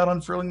nervous about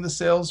unfurling the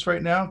sails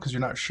right now because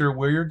you're not sure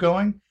where you're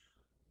going,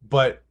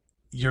 but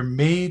you're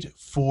made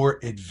for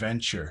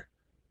adventure.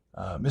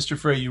 Mr.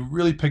 Frey, you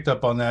really picked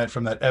up on that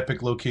from that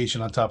epic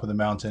location on top of the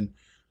mountain.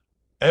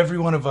 Every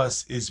one of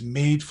us is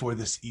made for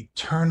this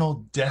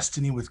eternal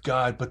destiny with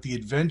God, but the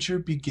adventure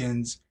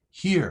begins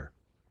here.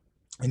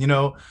 And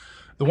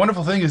the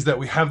wonderful thing is that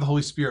we have the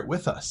Holy Spirit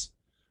with us.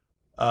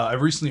 I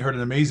recently heard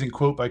an amazing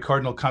quote by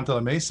Cardinal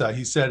Cantalamessa.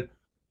 He said,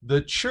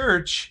 "The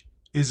church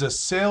is a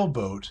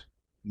sailboat,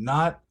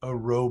 not a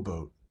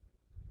rowboat."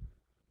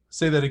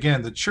 Say that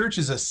again. The church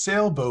is a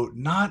sailboat,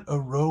 not a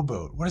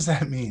rowboat. What does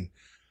that mean?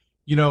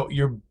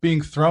 You're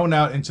being thrown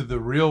out into the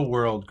real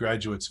world,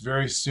 graduates,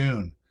 very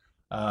soon,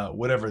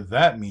 whatever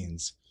that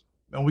means.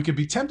 And we could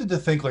be tempted to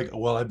think like,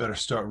 well, I better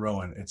start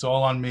rowing. It's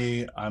all on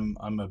me.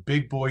 I'm a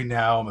big boy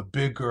now. I'm a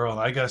big girl,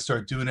 and I got to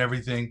start doing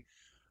everything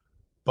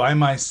by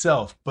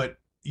myself. But,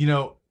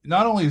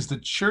 not only is the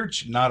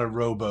church not a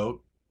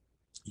rowboat,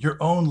 your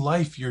own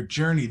life, your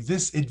journey,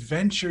 this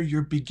adventure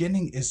you're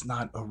beginning is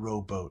not a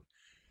rowboat.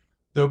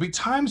 There'll be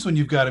times when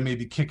you've got to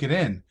maybe kick it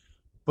in,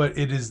 but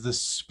it is the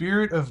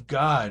Spirit of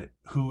God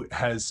who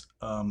has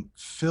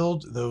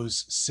filled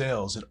those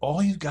sails, and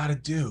all you've got to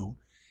do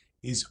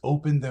is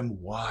open them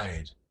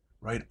wide,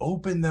 right?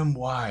 Open them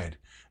wide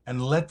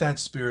and let that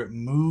Spirit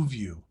move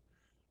you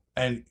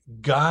and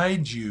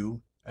guide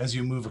you as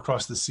you move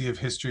across the sea of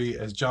history,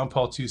 as John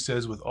Paul II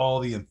says, with all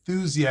the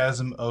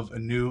enthusiasm of a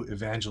new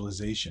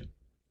evangelization.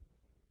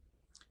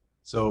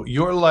 So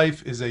your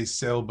life is a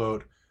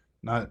sailboat,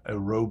 not a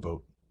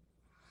rowboat.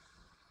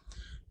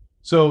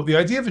 So the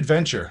idea of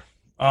adventure,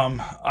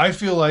 I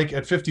feel like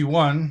at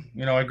 51,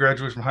 I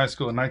graduated from high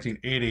school in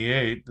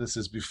 1988. This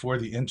is before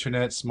the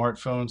internet,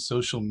 smartphones,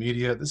 social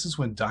media. This is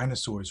when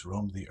dinosaurs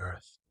roamed the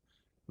earth.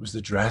 It was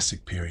the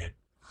Jurassic period.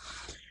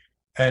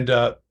 And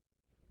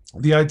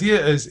the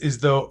idea is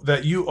though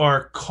that you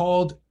are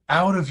called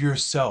out of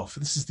yourself.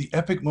 This is the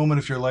epic moment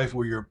of your life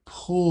where you're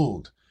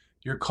pulled.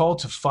 You're called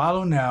to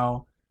follow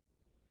now.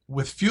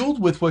 Fueled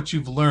with what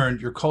you've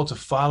learned, you're called to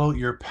follow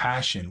your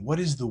passion. What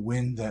is the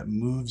wind that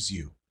moves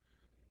you?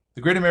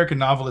 The great American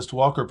novelist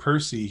Walker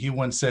Percy, he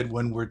once said,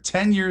 "When we're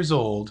 10 years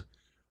old,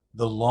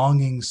 the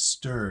longing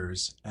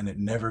stirs and it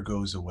never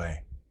goes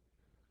away."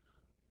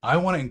 I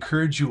want to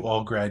encourage you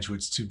all,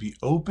 graduates, to be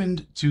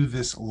opened to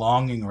this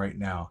longing right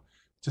now,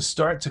 to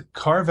start to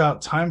carve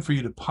out time for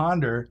you to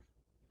ponder,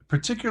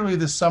 particularly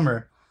this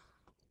summer,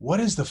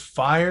 what is the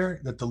fire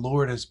that the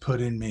Lord has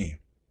put in me?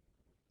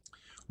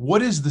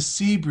 What is the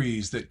sea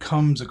breeze that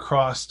comes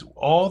across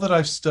all that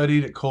I've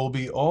studied at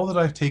Colby, all that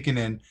I've taken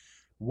in?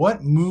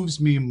 What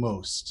moves me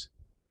most?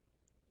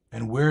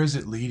 And where is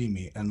it leading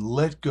me? And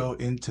let go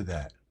into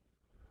that.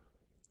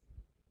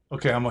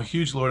 Okay, I'm a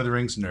huge Lord of the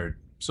Rings nerd.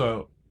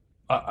 So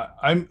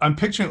I'm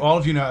picturing all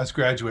of you now as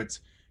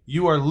graduates.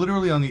 You are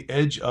literally on the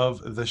edge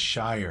of the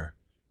Shire.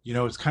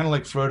 It's kind of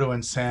like Frodo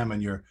and Sam,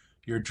 and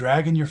you're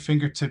dragging your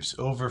fingertips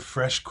over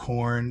fresh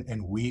corn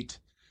and wheat,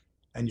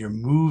 and you're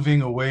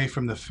moving away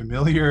from the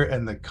familiar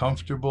and the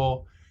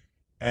comfortable,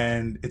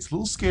 and it's a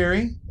little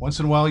scary.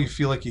 Once in a while you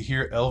feel like you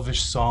hear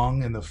elvish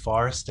song in the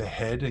forest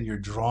ahead and you're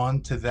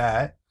drawn to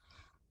that,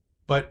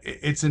 but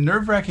it's a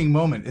nerve-wracking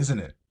moment, isn't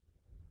it?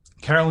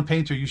 Carolyn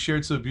Painter, you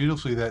shared so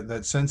beautifully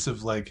that sense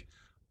of like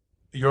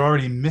you're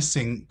already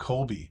missing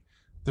Colby.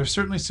 There's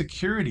certainly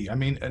security. I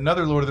mean,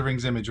 another Lord of the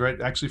Rings image, right?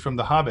 Actually from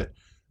The Hobbit.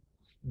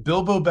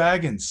 Bilbo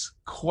Baggins,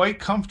 quite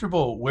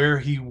comfortable where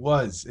he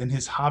was in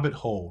his hobbit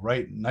hole,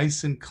 right?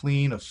 Nice and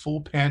clean, a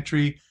full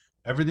pantry,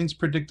 everything's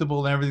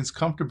predictable and everything's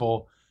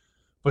comfortable.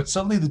 But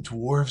suddenly the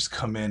dwarves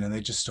come in and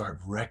they just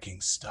start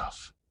wrecking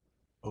stuff.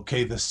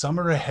 Okay, the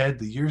summer ahead,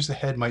 the years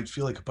ahead might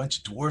feel like a bunch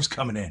of dwarves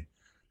coming in.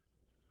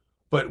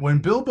 But when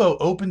Bilbo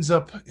opens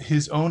up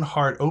his own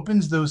heart,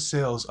 opens those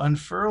sails,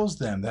 unfurls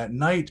them that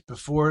night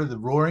before the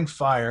roaring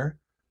fire,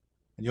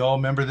 and you all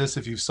remember this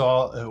if you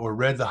saw or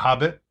read The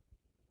Hobbit,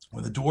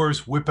 when the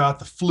dwarves whip out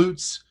the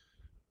flutes,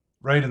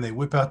 right, and they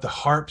whip out the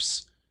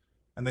harps,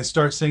 and they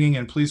start singing,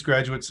 and please,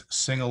 graduates,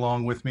 sing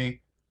along with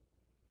me.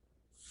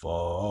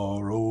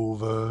 Far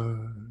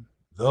over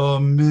the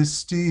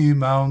misty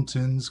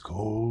mountains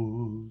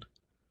cold,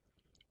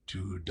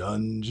 to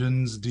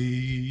dungeons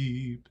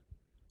deep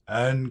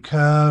and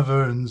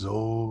caverns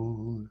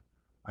old.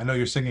 I know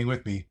you're singing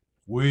with me.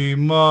 We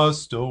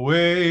must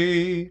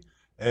away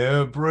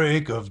ere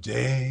break of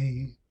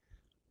day,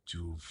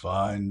 to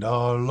find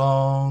our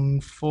long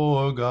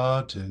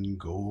forgotten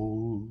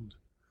gold.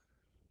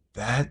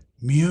 That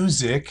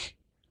music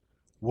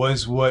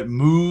was what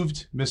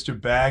moved Mr.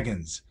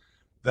 Baggins,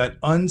 that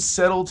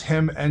unsettled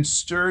him and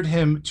stirred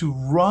him to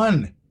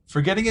run,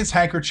 forgetting his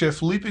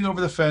handkerchief, leaping over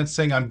the fence,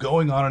 saying, "I'm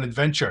going on an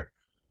adventure."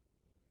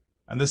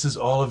 And this is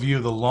all of you.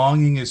 The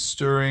longing is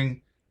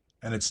stirring,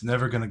 and it's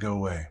never going to go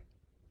away.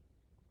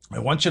 I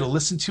want you to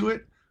listen to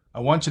it. I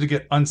want you to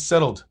get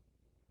unsettled.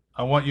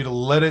 I want you to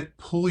let it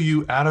pull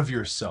you out of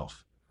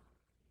yourself.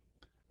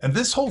 And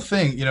this whole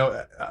thing,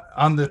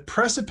 on the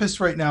precipice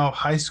right now of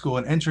high school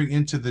and entering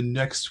into the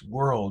next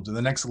world,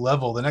 the next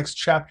level, the next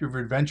chapter of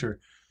your adventure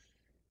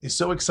is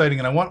so exciting.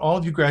 And I want all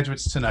of you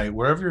graduates tonight,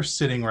 wherever you're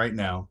sitting right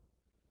now,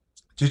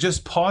 to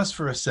just pause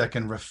for a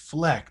second,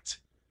 reflect,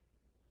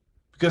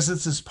 because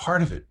this is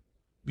part of it.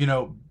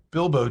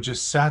 Bilbo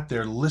just sat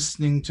there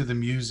listening to the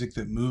music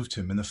that moved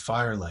him in the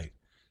firelight,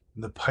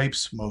 and the pipe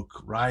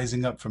smoke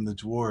rising up from the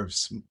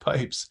dwarves'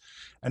 pipes,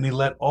 and he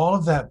let all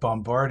of that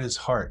bombard his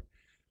heart.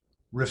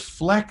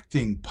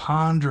 Reflecting,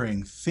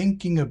 pondering,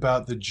 thinking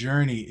about the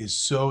journey is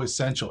so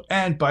essential,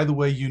 and by the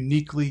way,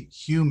 uniquely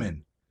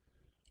human,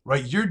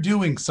 right? You're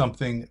doing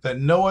something that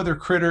no other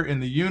critter in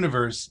the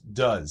universe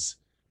does,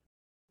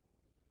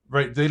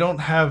 right? They don't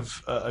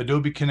have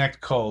Adobe Connect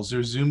calls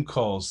or Zoom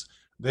calls.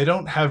 They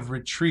don't have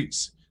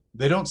retreats.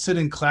 They don't sit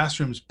in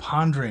classrooms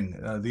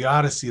pondering the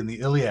Odyssey and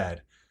the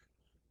Iliad.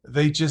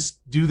 They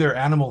just do their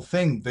animal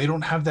thing. They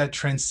don't have that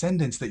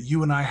transcendence that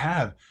you and I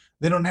have.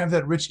 They don't have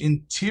that rich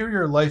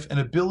interior life and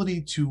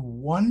ability to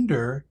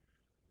wonder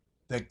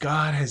that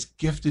God has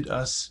gifted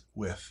us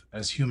with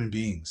as human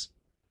beings.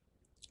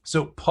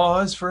 So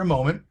pause for a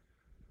moment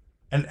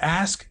and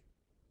ask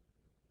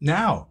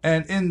now,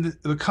 and in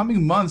the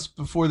coming months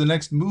before the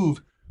next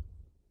move,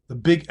 the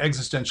big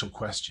existential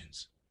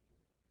questions.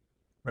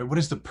 Right? What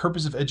is the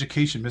purpose of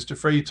education? Mr.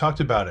 Frey, you talked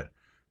about it.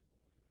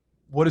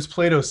 What does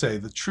Plato say?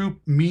 The true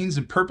means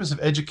and purpose of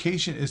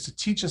education is to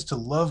teach us to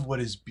love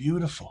what is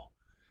beautiful.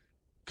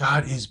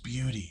 God is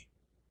beauty,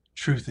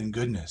 truth, and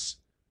goodness.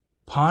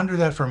 Ponder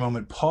that for a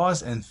moment.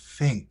 Pause and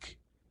think.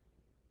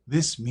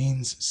 This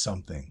means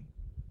something.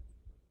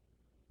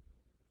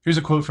 Here's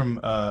a quote from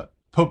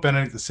Pope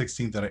Benedict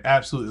XVI that I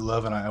absolutely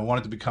love, and I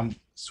want it to become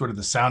sort of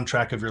the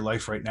soundtrack of your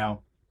life right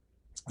now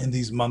in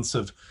these months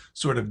of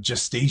sort of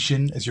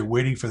gestation as you're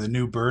waiting for the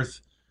new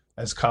birth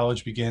as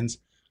college begins.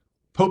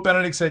 Pope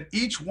Benedict said,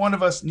 each one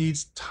of us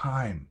needs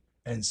time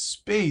and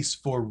space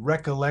for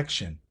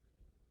recollection,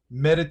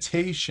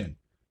 meditation,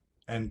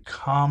 and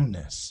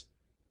calmness.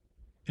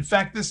 In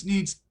fact, this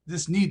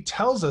need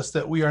tells us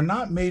that we are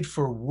not made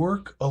for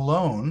work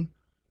alone,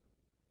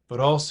 but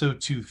also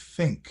to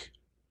think,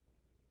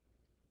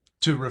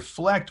 to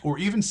reflect, or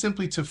even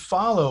simply to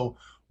follow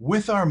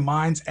with our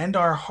minds and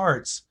our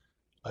hearts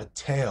a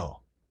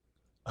tale,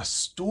 a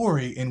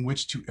story in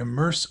which to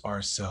immerse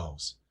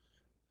ourselves.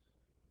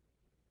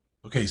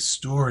 Okay,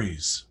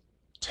 stories,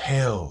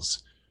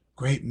 tales,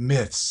 great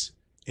myths,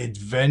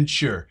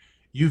 adventure.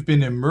 You've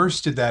been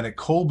immersed in that at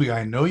Colby.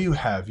 I know you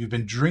have. You've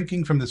been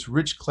drinking from this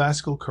rich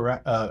classical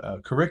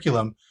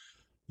curriculum.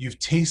 You've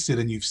tasted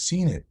and you've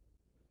seen it.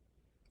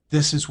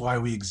 This is why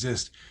we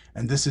exist,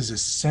 and this is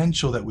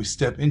essential that we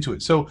step into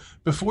it. So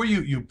before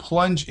you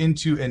plunge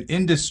into an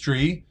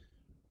industry,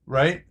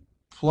 right?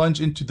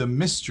 Plunge into the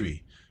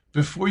mystery.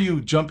 Before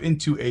you jump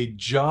into a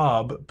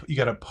job, you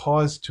got to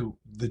pause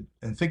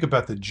and think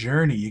about the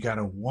journey. You got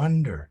to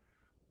wonder,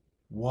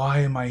 why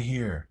am I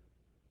here?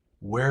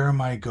 Where am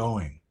I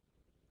going?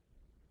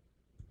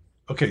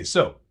 Okay,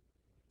 so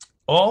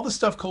all the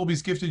stuff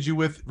Colby's gifted you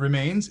with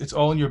remains. It's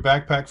all in your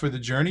backpack for the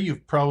journey.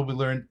 You've probably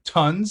learned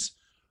tons.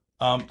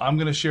 I'm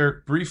going to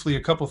share briefly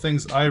a couple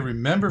things I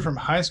remember from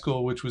high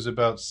school, which was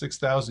about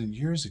 6,000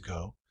 years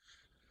ago.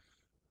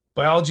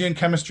 Biology and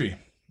chemistry.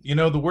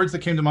 The words that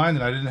came to mind,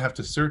 and I didn't have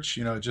to search,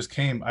 it just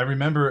came. I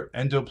remember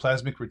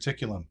endoplasmic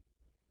reticulum,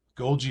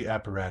 Golgi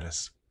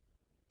apparatus.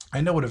 I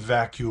know what a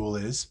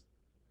vacuole is.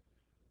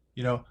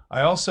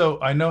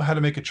 I know how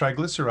to make a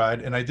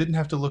triglyceride, and I didn't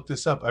have to look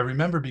this up. I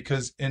remember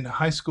because in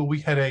high school, we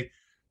had a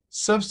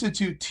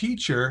substitute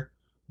teacher,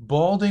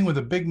 balding with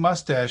a big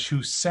mustache,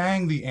 who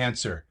sang the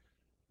answer.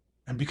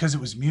 And because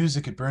it was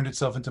music, it burned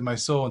itself into my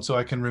soul. And so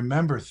I can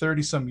remember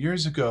 30 some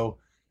years ago,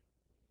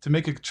 to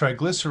make a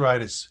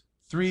triglyceride, it's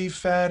 3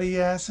 fatty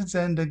acids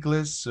and a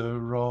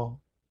glycerol.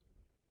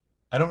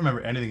 I don't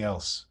remember anything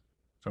else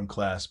from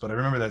class, but I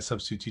remember that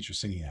substitute teacher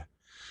singing it.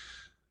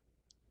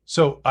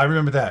 So I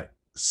remember that.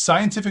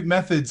 Scientific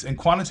methods and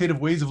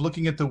quantitative ways of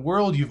looking at the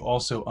world you've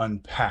also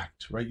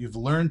unpacked, right? You've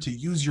learned to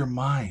use your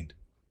mind.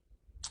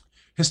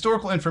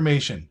 Historical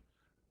information.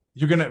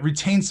 You're going to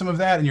retain some of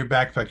that in your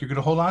backpack. You're going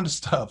to hold on to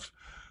stuff.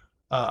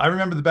 I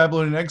remember the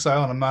Babylonian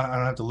exile, and I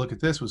don't have to look at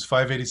this, was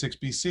 586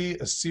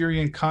 BC.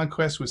 Assyrian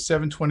conquest was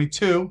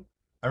 722.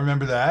 I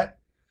remember that.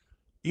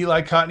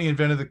 Eli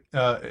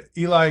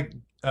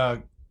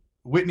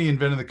Whitney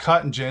invented the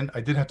cotton gin.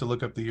 I did have to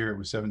look up the year. It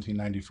was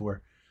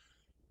 1794.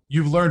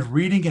 You've learned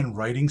reading and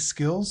writing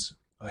skills,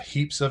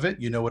 heaps of it.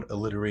 You know what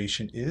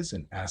alliteration is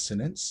and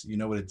assonance. You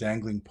know what a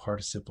dangling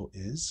participle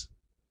is,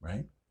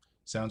 right?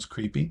 Sounds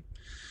creepy.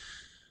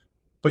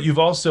 But you've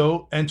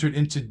also entered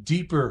into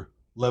deeper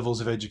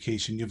levels of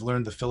education. You've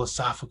learned the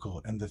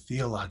philosophical and the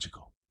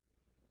theological.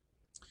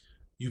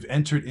 You've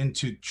entered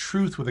into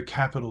truth with a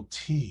capital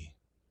T.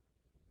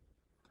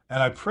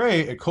 And I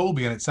pray at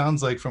Colby, and it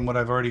sounds like from what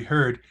I've already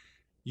heard,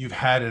 you've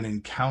had an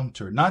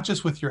encounter, not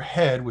just with your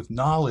head, with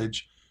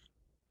knowledge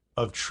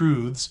of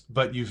truths,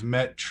 but you've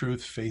met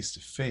truth face to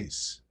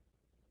face.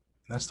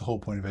 And that's the whole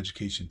point of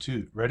education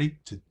too. Ready?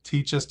 To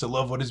teach us to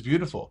love what is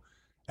beautiful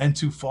and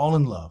to fall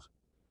in love.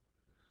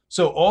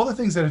 So all the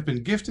things that have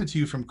been gifted to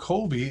you from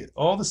Colby,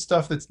 all the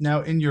stuff that's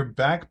now in your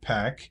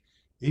backpack,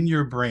 in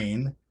your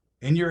brain,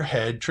 in your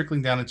head,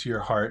 trickling down into your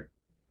heart,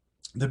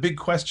 the big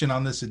question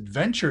on this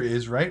adventure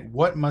is, right,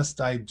 what must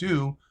I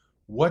do?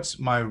 What's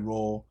my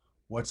role?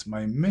 What's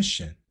my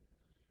mission?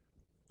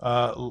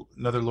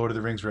 Another Lord of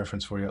the Rings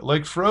reference for you.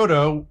 Like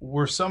Frodo,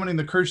 we're summoning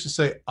the courage to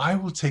say, I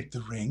will take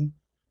the ring,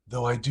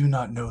 though I do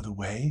not know the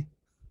way.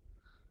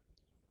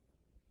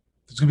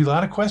 There's going to be a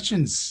lot of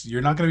questions.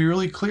 You're not going to be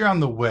really clear on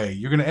the way.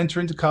 You're going to enter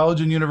into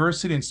college and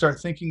university and start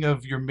thinking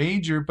of your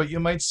major, but you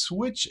might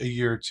switch a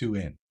year or two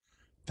in.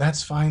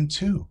 That's fine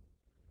too.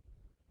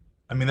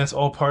 I mean, that's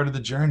all part of the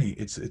journey.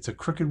 It's a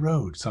crooked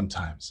road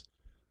sometimes.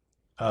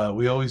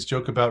 We always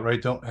joke about,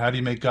 right? How do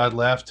you make God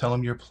laugh? Tell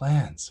him your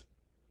plans.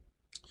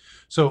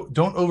 So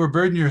don't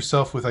overburden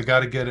yourself with, I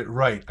got to get it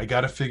right. I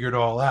got to figure it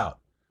all out.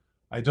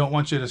 I don't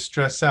want you to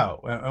stress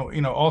out.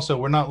 Also,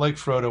 we're not like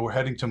Frodo. We're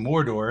heading to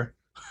Mordor.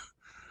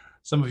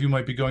 Some of you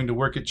might be going to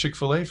work at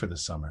Chick-fil-A for the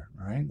summer,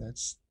 right?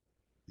 That's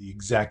the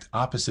exact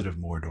opposite of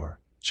Mordor.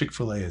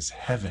 Chick-fil-A is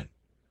heaven.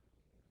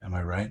 Am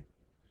I right?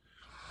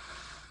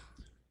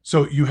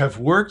 So you have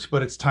worked,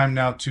 but it's time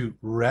now to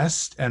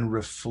rest and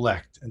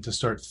reflect and to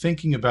start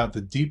thinking about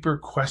the deeper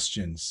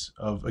questions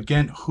of,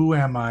 again, who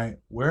am I?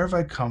 Where have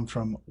I come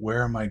from?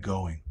 Where am I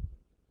going?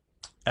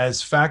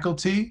 As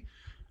faculty,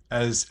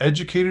 as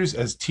educators,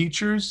 as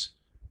teachers,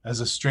 as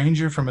a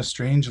stranger from a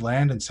strange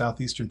land in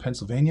southeastern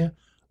Pennsylvania,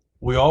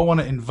 we all want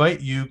to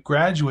invite you,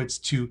 graduates,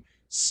 to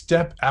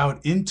step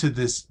out into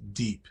this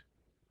deep.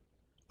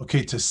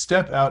 Okay, to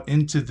step out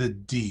into the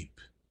deep.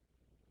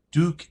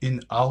 Duc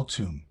in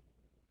altum.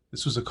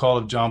 This was a call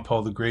of John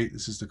Paul the Great.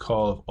 This is the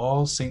call of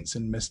all saints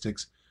and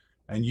mystics,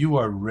 and you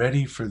are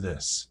ready for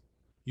this.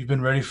 You've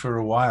been ready for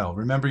a while.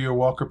 Remember your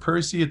Walker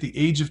Percy, at the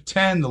age of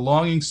 10, the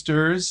longing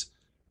stirs,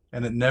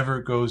 and it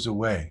never goes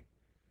away.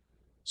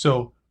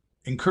 So,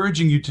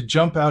 encouraging you to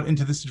jump out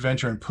into this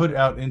adventure and put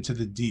out into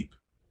the deep.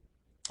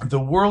 The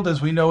world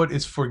as we know it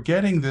is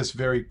forgetting this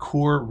very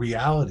core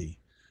reality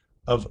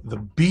of the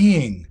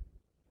being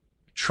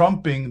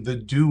trumping the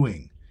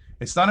doing.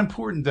 It's not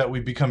important that we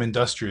become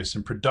industrious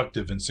and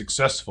productive and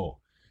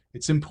successful.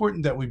 It's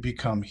important that we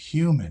become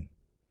human.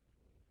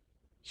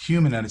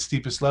 Human at its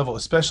deepest level,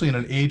 especially in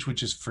an age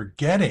which is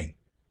forgetting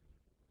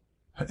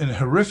in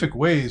horrific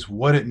ways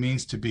what it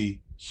means to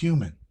be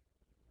human.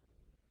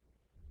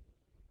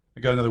 I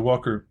got another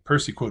Walker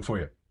Percy quote for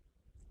you.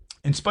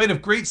 In spite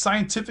of great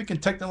scientific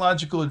and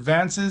technological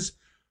advances,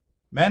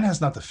 man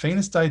has not the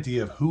faintest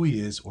idea of who he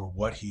is or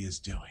what he is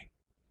doing.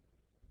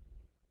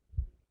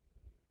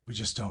 We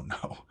just don't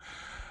know.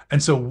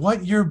 And so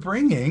what you're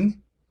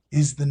bringing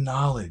is the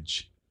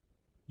knowledge.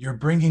 You're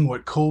bringing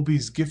what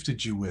Colby's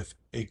gifted you with,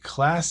 a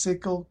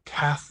classical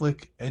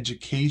Catholic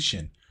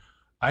education.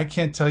 I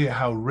can't tell you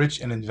how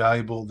rich and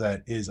invaluable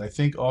that is. I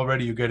think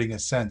already you're getting a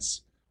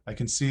sense. I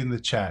can see in the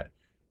chat.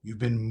 You've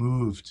been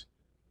moved.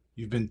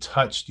 You've been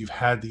touched. You've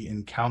had the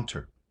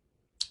encounter.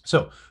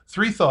 So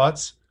 3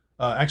 thoughts,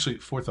 actually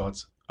 4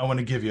 thoughts I want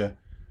to give you.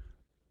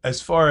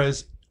 As far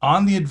as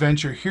on the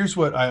adventure, here's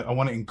what I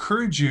want to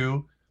encourage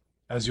you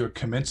as your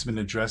commencement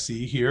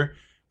addressee here.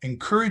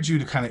 Encourage you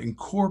to kind of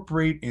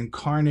incorporate,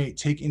 incarnate,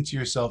 take into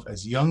yourself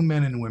as young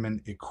men and women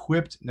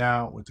equipped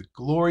now with the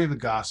glory of the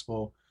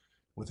gospel,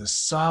 with a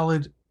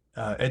solid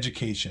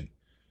education,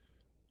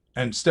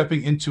 and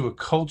stepping into a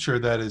culture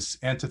that is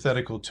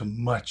antithetical to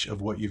much of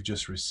what you've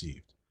just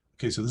received.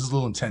 Okay, so this is a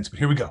little intense, but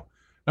here we go.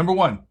 Number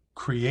 1,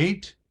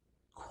 create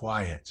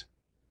quiet.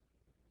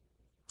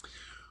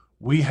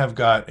 We have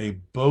got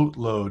a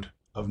boatload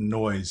of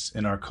noise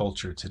in our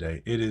culture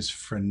today. It is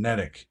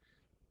frenetic.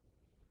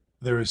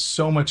 There is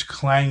so much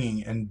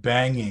clanging and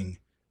banging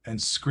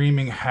and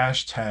screaming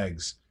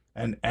hashtags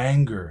and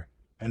anger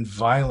and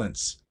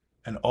violence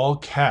and all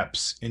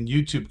caps in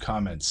YouTube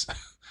comments.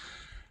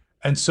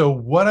 And so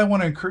what I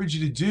want to encourage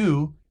you to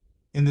do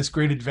in this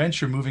great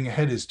adventure moving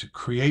ahead is to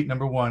create,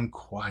 number 1,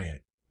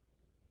 quiet.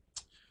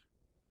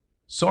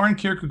 Søren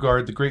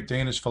Kierkegaard, the great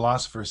Danish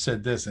philosopher,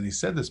 said this, and he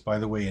said this, by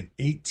the way, in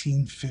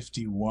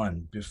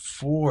 1851,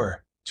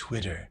 before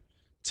Twitter,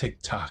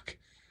 TikTok,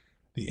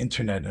 the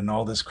internet, and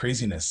all this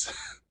craziness,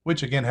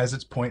 which again has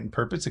its point and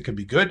purpose. It could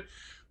be good.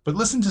 But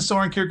listen to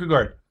Søren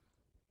Kierkegaard.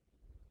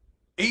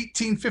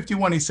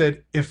 1851, he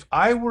said, if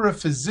I were a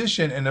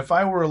physician and if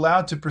I were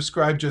allowed to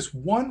prescribe just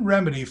one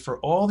remedy for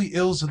all the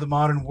ills of the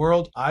modern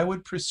world, I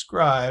would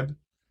prescribe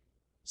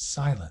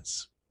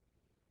silence.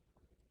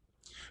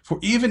 For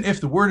even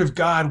if the word of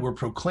God were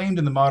proclaimed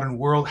in the modern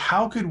world,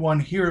 how could one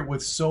hear it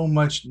with so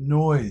much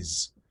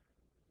noise?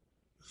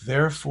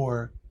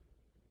 Therefore,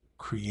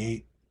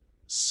 create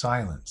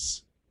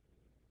silence.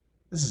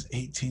 This is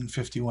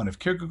 1851. If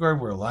Kierkegaard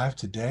were alive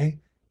today,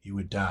 he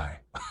would die.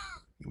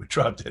 He would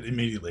drop dead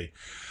immediately.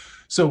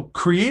 So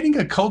creating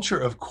a culture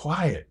of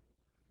quiet,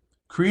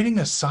 creating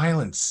a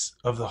silence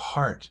of the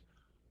heart,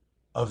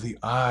 of the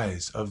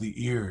eyes, of the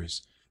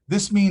ears.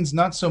 This means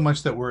not so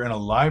much that we're in a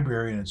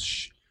library and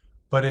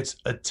but it's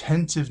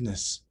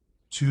attentiveness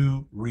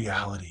to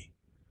reality.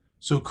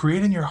 So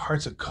create in your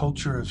hearts a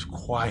culture of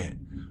quiet,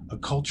 a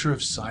culture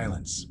of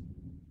silence.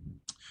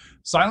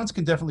 Silence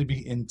can definitely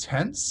be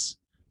intense.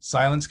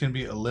 Silence can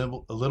be a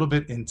little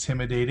bit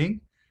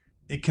intimidating.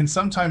 It can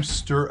sometimes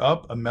stir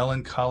up a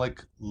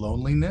melancholic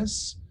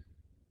loneliness.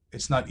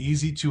 It's not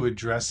easy to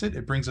address it.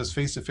 It brings us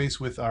face to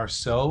face with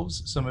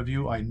ourselves. Some of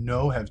you I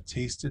know have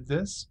tasted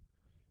this.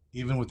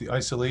 Even with the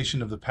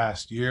isolation of the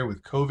past year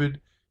with COVID,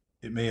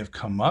 it may have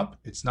come up.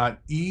 It's not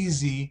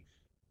easy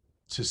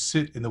to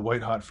sit in the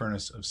white hot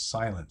furnace of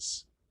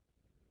silence.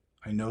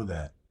 I know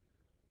that.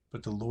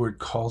 But the Lord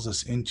calls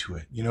us into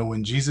it. You know,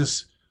 when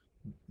Jesus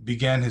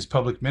began his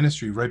public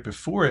ministry, right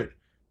before it,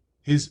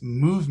 his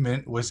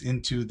movement was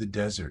into the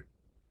desert.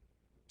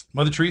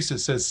 Mother Teresa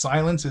says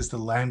silence is the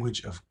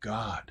language of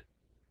God.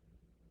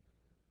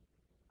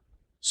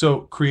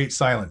 So create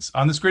silence.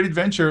 On this great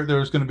adventure,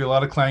 there's going to be a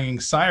lot of clanging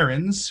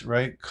sirens,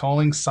 right?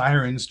 Calling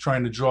sirens,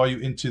 trying to draw you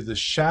into the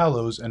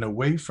shallows and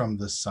away from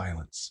the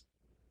silence.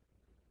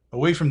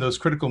 Away from those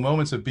critical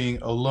moments of being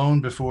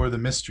alone before the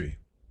mystery.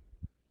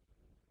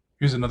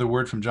 Here's another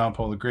word from John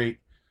Paul the Great.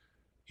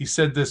 He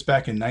said this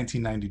back in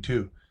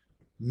 1992.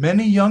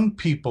 Many young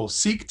people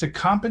seek to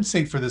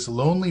compensate for this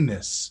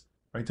loneliness,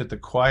 right, that the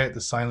quiet,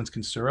 the silence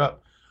can stir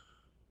up,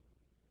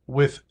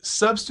 with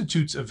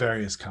substitutes of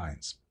various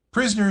kinds.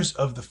 Prisoners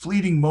of the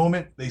fleeting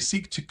moment, they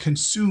seek to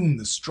consume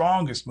the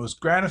strongest, most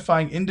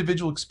gratifying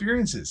individual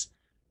experiences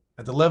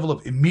at the level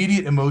of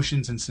immediate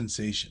emotions and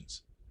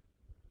sensations.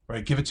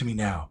 Right? Give it to me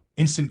now.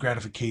 Instant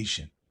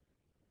gratification.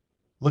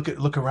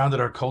 Look around at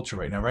our culture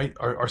right now, right?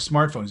 Our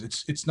smartphones,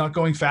 it's not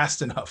going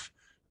fast enough.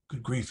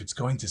 Good grief, it's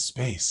going to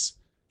space.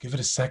 Give it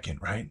a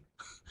second, right?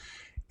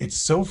 It's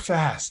so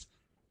fast.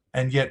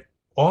 And yet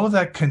all of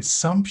that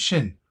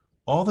consumption,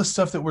 all the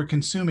stuff that we're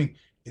consuming,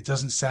 it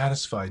doesn't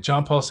satisfy.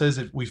 John Paul says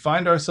that we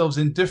find ourselves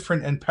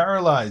indifferent and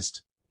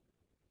paralyzed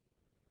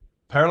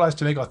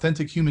to make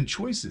authentic human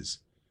choices.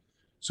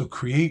 So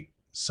create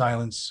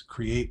silence,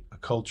 create a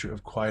culture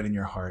of quiet in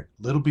your heart,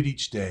 a little bit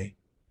each day,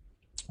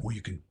 where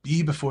you can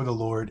be before the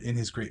Lord in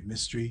his great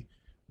mystery,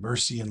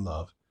 mercy, and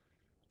love,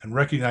 and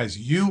recognize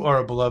you are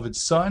a beloved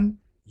son,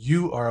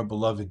 you are a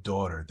beloved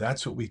daughter.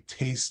 That's what we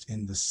taste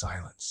in the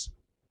silence.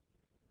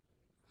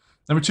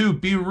 Number 2,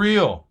 be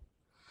real.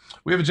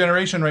 We have a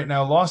generation right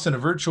now lost in a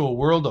virtual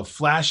world of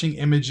flashing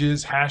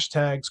images,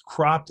 hashtags,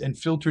 cropped and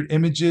filtered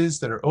images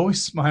that are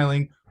always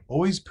smiling,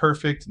 always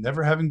perfect,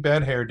 never having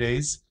bad hair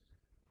days.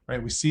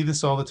 Right? We see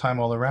this all the time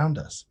all around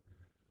us.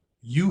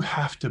 You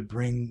have to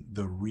bring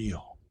the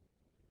real.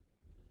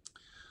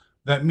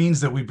 That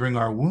means that we bring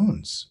our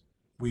wounds.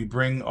 We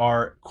bring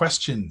our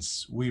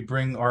questions. We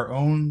bring our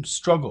own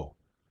struggle.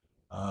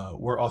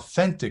 We're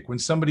authentic. When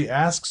somebody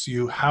asks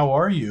you, how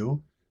are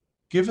you?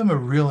 Give them a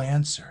real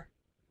answer.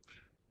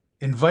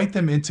 Invite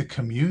them into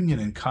communion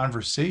and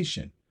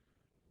conversation.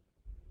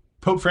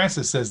 Pope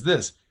Francis says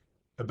this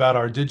about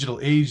our digital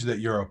age that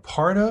you're a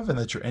part of and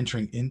that you're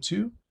entering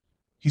into.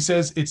 He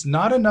says it's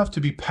not enough to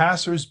be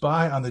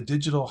passers-by on the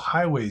digital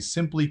highway,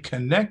 simply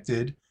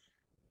connected.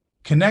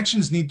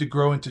 Connections need to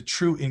grow into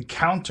true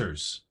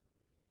encounters.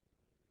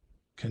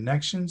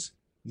 Connections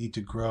need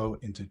to grow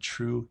into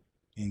true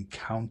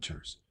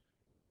encounters,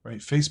 right?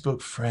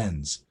 Facebook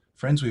friends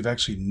we've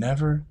actually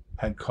never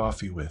had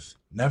coffee with,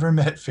 never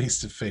met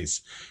face to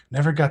face,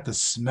 never got the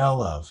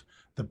smell of,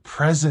 the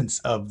presence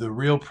of, the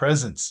real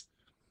presence.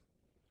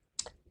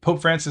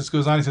 Pope Francis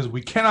goes on, he says,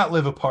 we cannot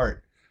live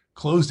apart,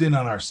 closed in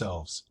on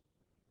ourselves.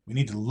 We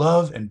need to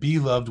love and be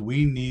loved.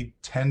 We need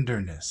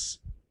tenderness.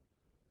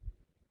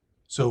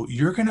 So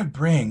you're going to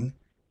bring,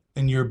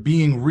 and you're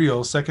being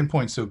real, second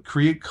point. So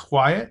create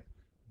quiet,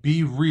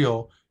 be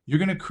real. You're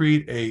going to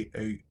create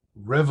a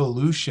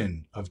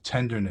revolution of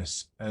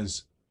tenderness,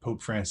 as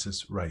Pope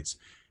Francis writes.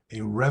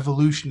 A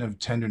revolution of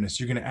tenderness.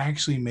 You're going to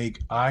actually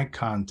make eye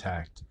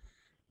contact.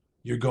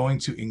 You're going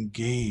to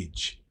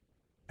engage.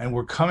 And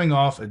we're coming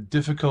off a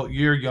difficult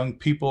year, young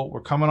people.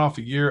 We're coming off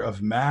a year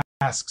of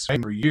masks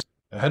for years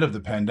ahead of the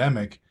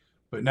pandemic.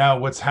 But now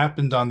what's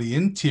happened on the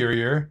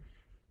interior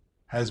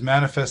has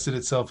manifested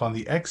itself on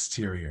the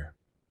exterior.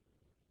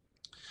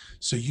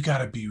 So you got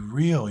to be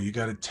real. You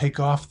got to take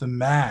off the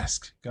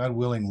mask, God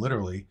willing,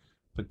 literally,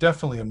 but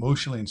definitely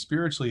emotionally and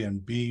spiritually,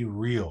 and be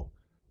real.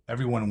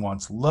 Everyone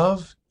wants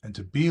love and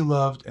to be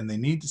loved, and they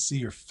need to see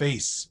your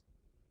face.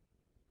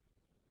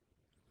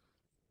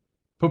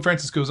 Pope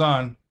Francis goes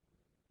on.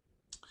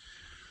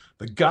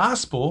 The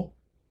gospel,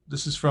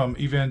 this is from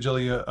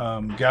Evangelia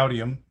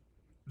Gaudium,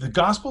 the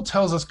gospel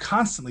tells us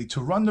constantly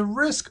to run the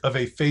risk of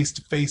a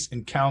face-to-face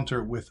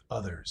encounter with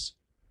others.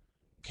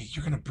 Okay,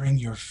 you're going to bring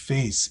your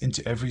face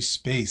into every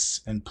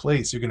space and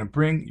place. You're going to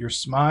bring your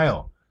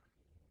smile.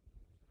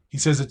 He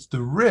says it's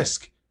the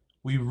risk.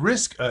 We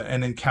risk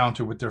an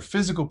encounter with their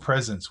physical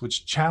presence,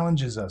 which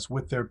challenges us,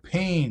 with their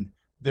pain,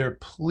 their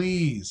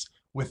pleas,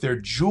 with their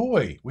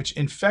joy, which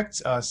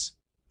infects us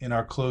in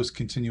our close,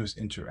 continuous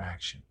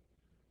interaction.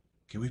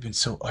 Okay, we've been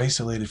so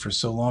isolated for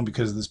so long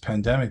because of this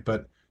pandemic,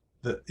 but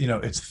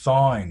It's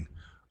thawing.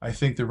 I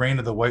think the reign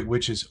of the White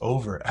Witch is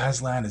over.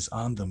 Aslan is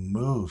on the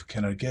move.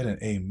 Can I get an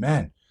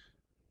amen?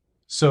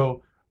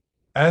 So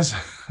as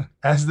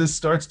as this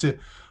starts to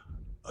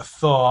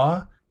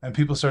thaw and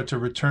people start to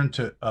return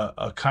to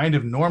a kind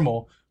of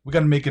normal, we got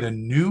to make it a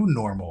new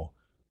normal.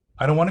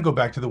 I don't want to go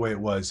back to the way it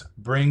was.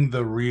 Bring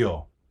the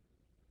real.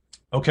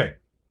 Okay.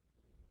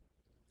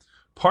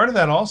 Part of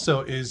that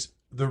also is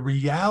the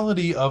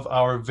reality of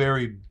our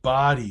very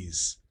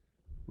bodies,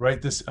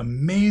 right? This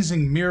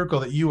amazing miracle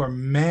that you are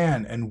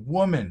man and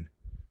woman.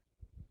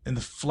 In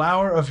the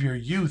flower of your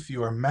youth,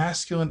 you are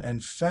masculine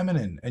and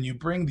feminine, and you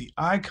bring the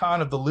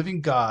icon of the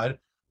living God,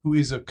 who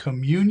is a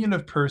communion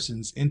of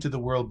persons, into the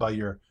world by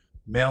your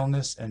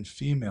maleness and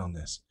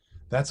femaleness.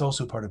 That's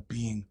also part of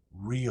being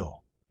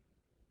real.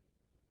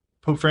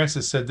 Pope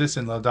Francis said this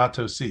in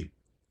Laudato Si.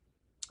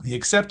 The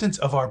acceptance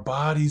of our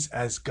bodies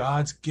as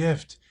God's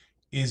gift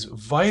is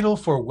vital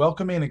for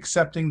welcoming and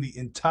accepting the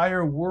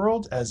entire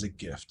world as a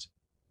gift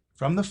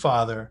from the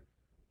Father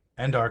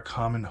and our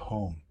common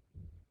home.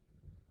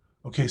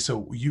 Okay,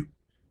 so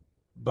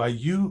by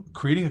you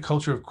creating a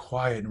culture of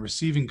quiet and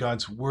receiving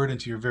God's word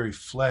into your very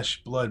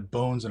flesh, blood,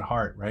 bones, and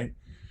heart, right?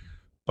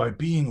 By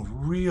being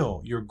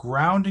real, you're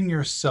grounding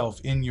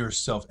yourself in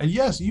yourself. And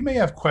yes, you may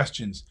have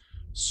questions,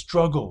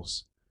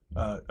 struggles,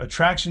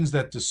 attractions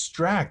that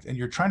distract, and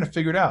you're trying to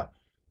figure it out.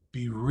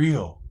 Be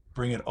real.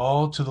 Bring it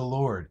all to the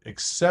Lord.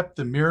 Accept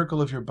the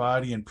miracle of your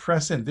body and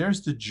press in.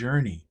 There's the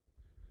journey.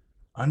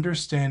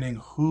 Understanding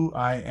who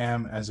I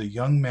am as a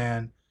young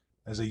man,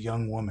 as a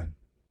young woman.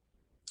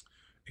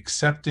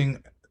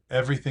 Accepting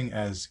everything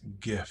as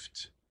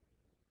gift.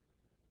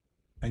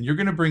 And you're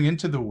going to bring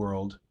into the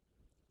world,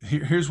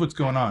 here's what's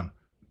going on.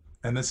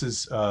 And this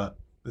is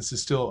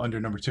still under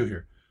number 2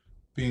 here.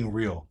 Being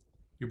real.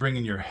 You're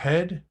bringing your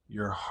head,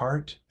 your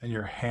heart, and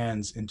your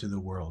hands into the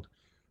world.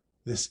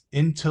 This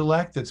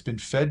intellect that's been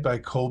fed by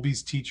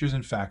Kolbe's teachers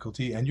and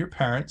faculty, and your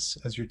parents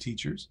as your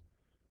teachers,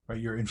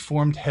 right? Your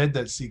informed head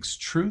that seeks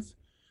truth.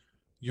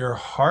 Your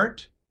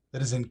heart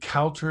that has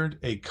encountered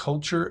a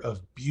culture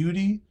of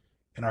beauty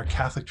in our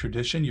Catholic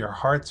tradition. Your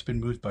heart's been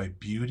moved by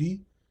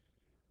beauty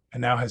and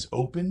now has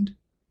opened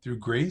through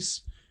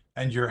grace.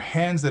 And your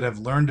hands that have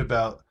learned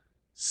about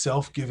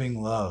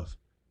self-giving love,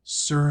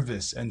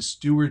 service, and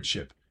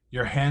stewardship.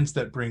 Your hands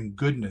that bring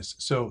goodness.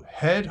 So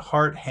head,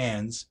 heart,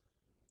 hands,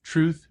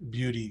 truth,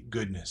 beauty,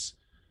 goodness.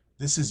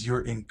 This is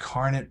your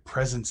incarnate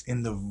presence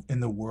in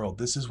the world.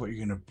 This is what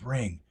you're going to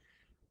bring.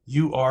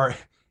 You are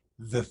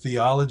the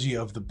theology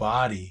of the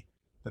body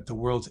that the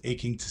world's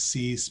aching to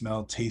see,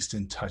 smell, taste,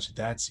 and touch.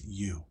 That's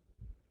you.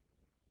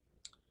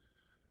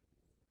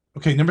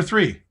 Okay, number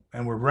 3,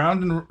 and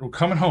we're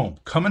coming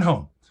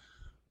home.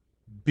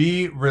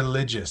 Be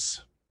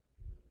religious.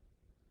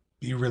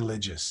 Be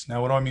religious.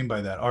 Now, what do I mean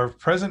by that? Our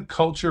present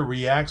culture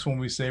reacts when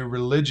we say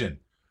religion.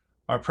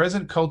 Our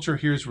present culture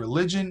hears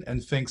religion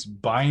and thinks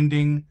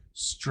binding,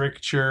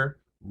 stricture,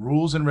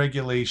 rules and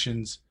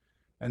regulations.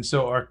 And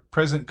so our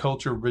present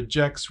culture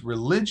rejects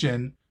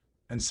religion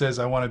and says,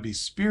 I want to be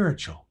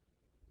spiritual,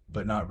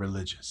 but not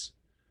religious.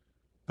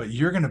 But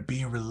you're going to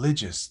be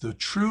religious. The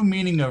true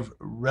meaning of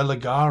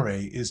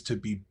religare is to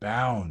be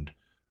bound.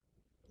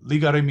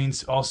 Ligare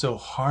means also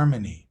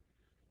harmony.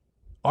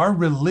 Our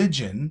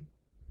religion,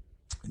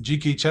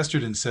 G.K.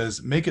 Chesterton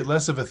says, make it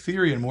less of a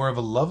theory and more of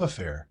a love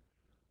affair.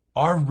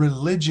 Our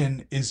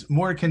religion is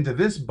more akin to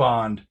this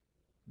bond,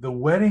 the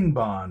wedding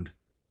bond,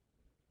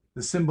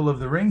 the symbol of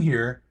the ring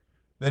here,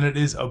 than it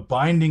is a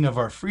binding of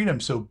our freedom.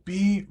 So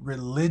be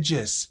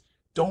religious.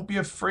 Don't be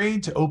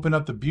afraid to open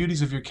up the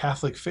beauties of your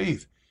Catholic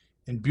faith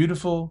in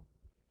beautiful,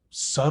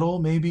 subtle,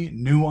 maybe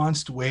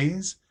nuanced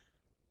ways,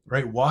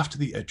 right? Waft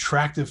the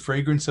attractive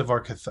fragrance of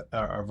our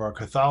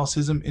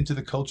Catholicism into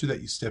the culture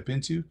that you step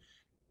into.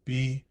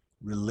 Be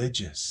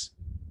religious.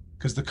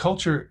 Because the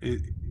culture,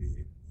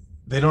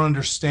 they don't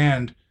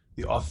understand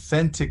the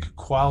authentic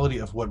quality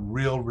of what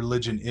real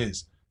religion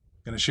is.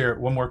 I'm going to share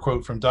one more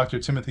quote from Dr.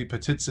 Timothy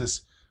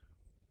Patitsis.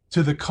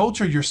 To the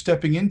culture you're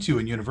stepping into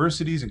in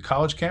universities and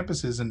college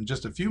campuses in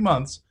just a few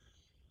months,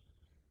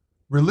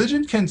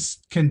 religion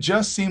can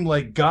just seem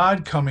like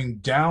God coming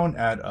down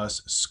at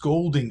us,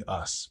 scolding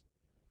us,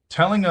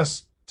 telling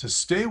us to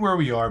stay where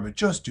we are, but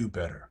just do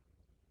better.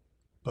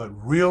 But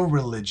real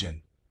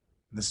religion,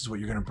 and this is what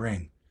you're going to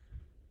bring,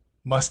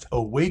 must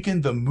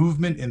awaken the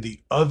movement in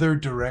the other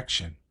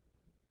direction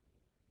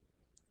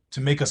to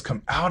make us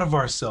come out of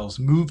ourselves,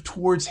 move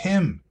towards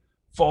Him,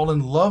 fall in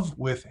love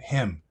with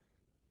Him.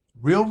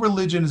 Real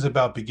religion is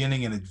about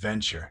beginning an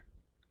adventure,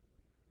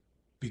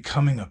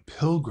 becoming a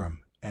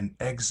pilgrim, an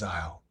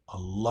exile, a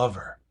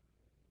lover.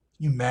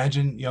 Can you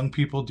imagine, young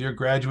people, dear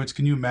graduates,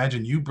 can you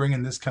imagine you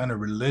bringing this kind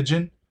of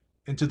religion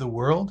into the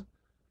world?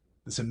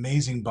 This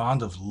amazing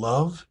bond of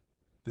love,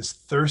 this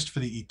thirst for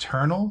the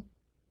eternal?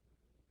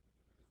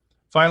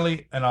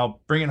 Finally, and I'll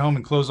bring it home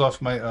and close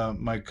off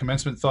my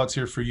commencement thoughts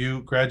here for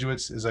you,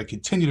 graduates, as I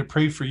continue to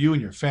pray for you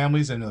and your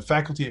families and the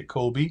faculty at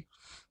Kolbe.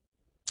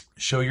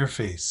 Show your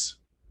face.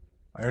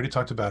 I already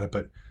talked about it,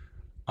 but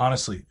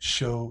honestly,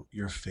 show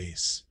your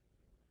face.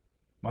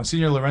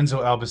 Monsignor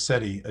Lorenzo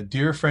Albacete, a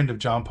dear friend of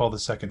John Paul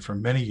II for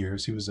many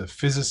years, he was a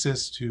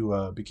physicist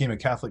who became a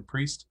Catholic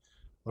priest.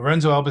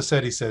 Lorenzo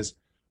Albacete says,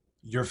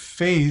 your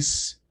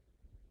face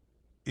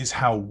is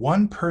how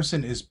one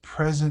person is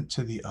present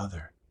to the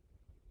other.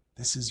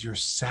 This is your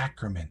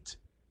sacrament.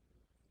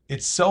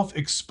 It's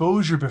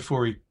self-exposure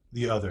before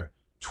the other,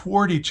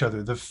 toward each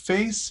other. The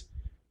face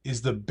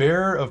is the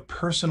bearer of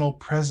personal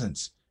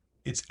presence.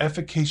 Its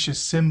efficacious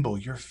symbol,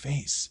 your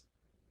face.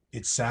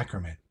 Its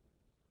sacrament.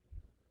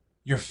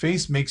 Your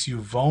face makes you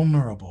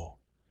vulnerable.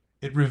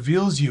 It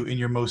reveals you in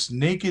your most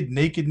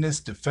nakedness,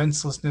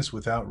 defenselessness,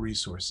 without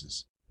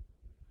resources.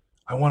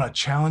 I want to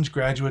challenge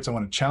graduates. I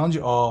want to challenge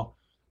you all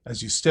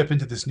as you step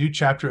into this new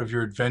chapter of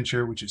your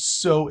adventure, which is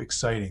so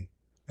exciting.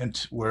 And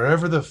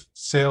wherever the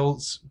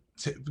sails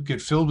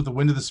get filled with the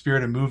wind of the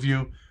Spirit and move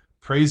you,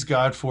 praise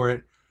God for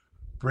it.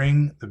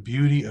 Bring the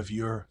beauty of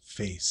your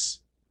face.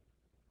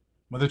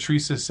 Mother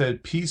Teresa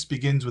said, peace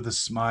begins with a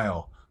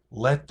smile.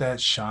 Let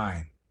that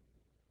shine.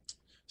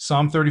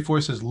 Psalm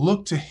 34 says,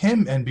 look to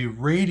him and be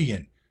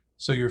radiant,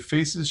 so your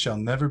faces shall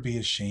never be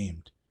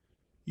ashamed.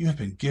 You have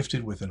been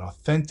gifted with an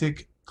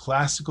authentic,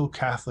 classical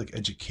Catholic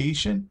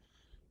education.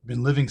 You've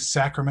been living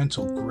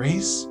sacramental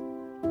grace.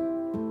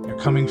 You're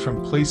coming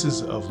from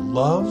places of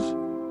love,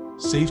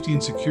 safety,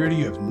 and security.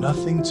 You have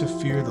nothing to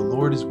fear. The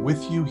Lord is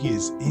with you. He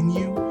is in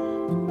you.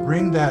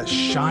 Bring that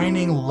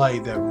shining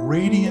light, that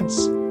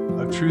radiance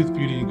of truth,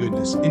 beauty, and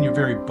goodness in your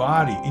very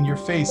body, in your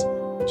face,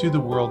 to the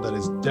world that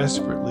is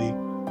desperately,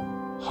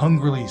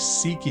 hungrily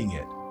seeking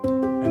it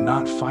and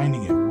not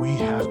finding it. We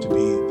have to be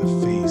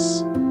the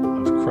face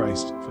of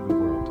Christ for the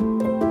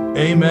world.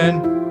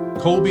 Amen.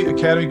 Colby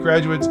Academy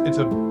graduates, it's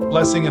a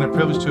blessing and a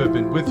privilege to have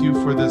been with you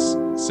for this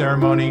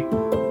ceremony.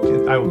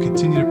 I will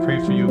continue to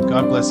pray for you.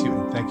 God bless you,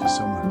 and thank you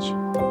so much.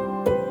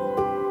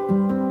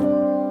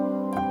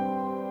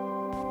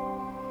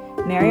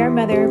 Mary, our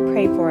Mother,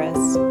 pray for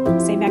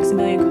us. St.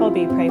 Maximilian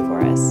Kolbe, pray for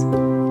us.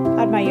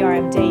 Ad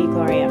Maiorem Dei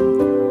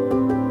Gloriam.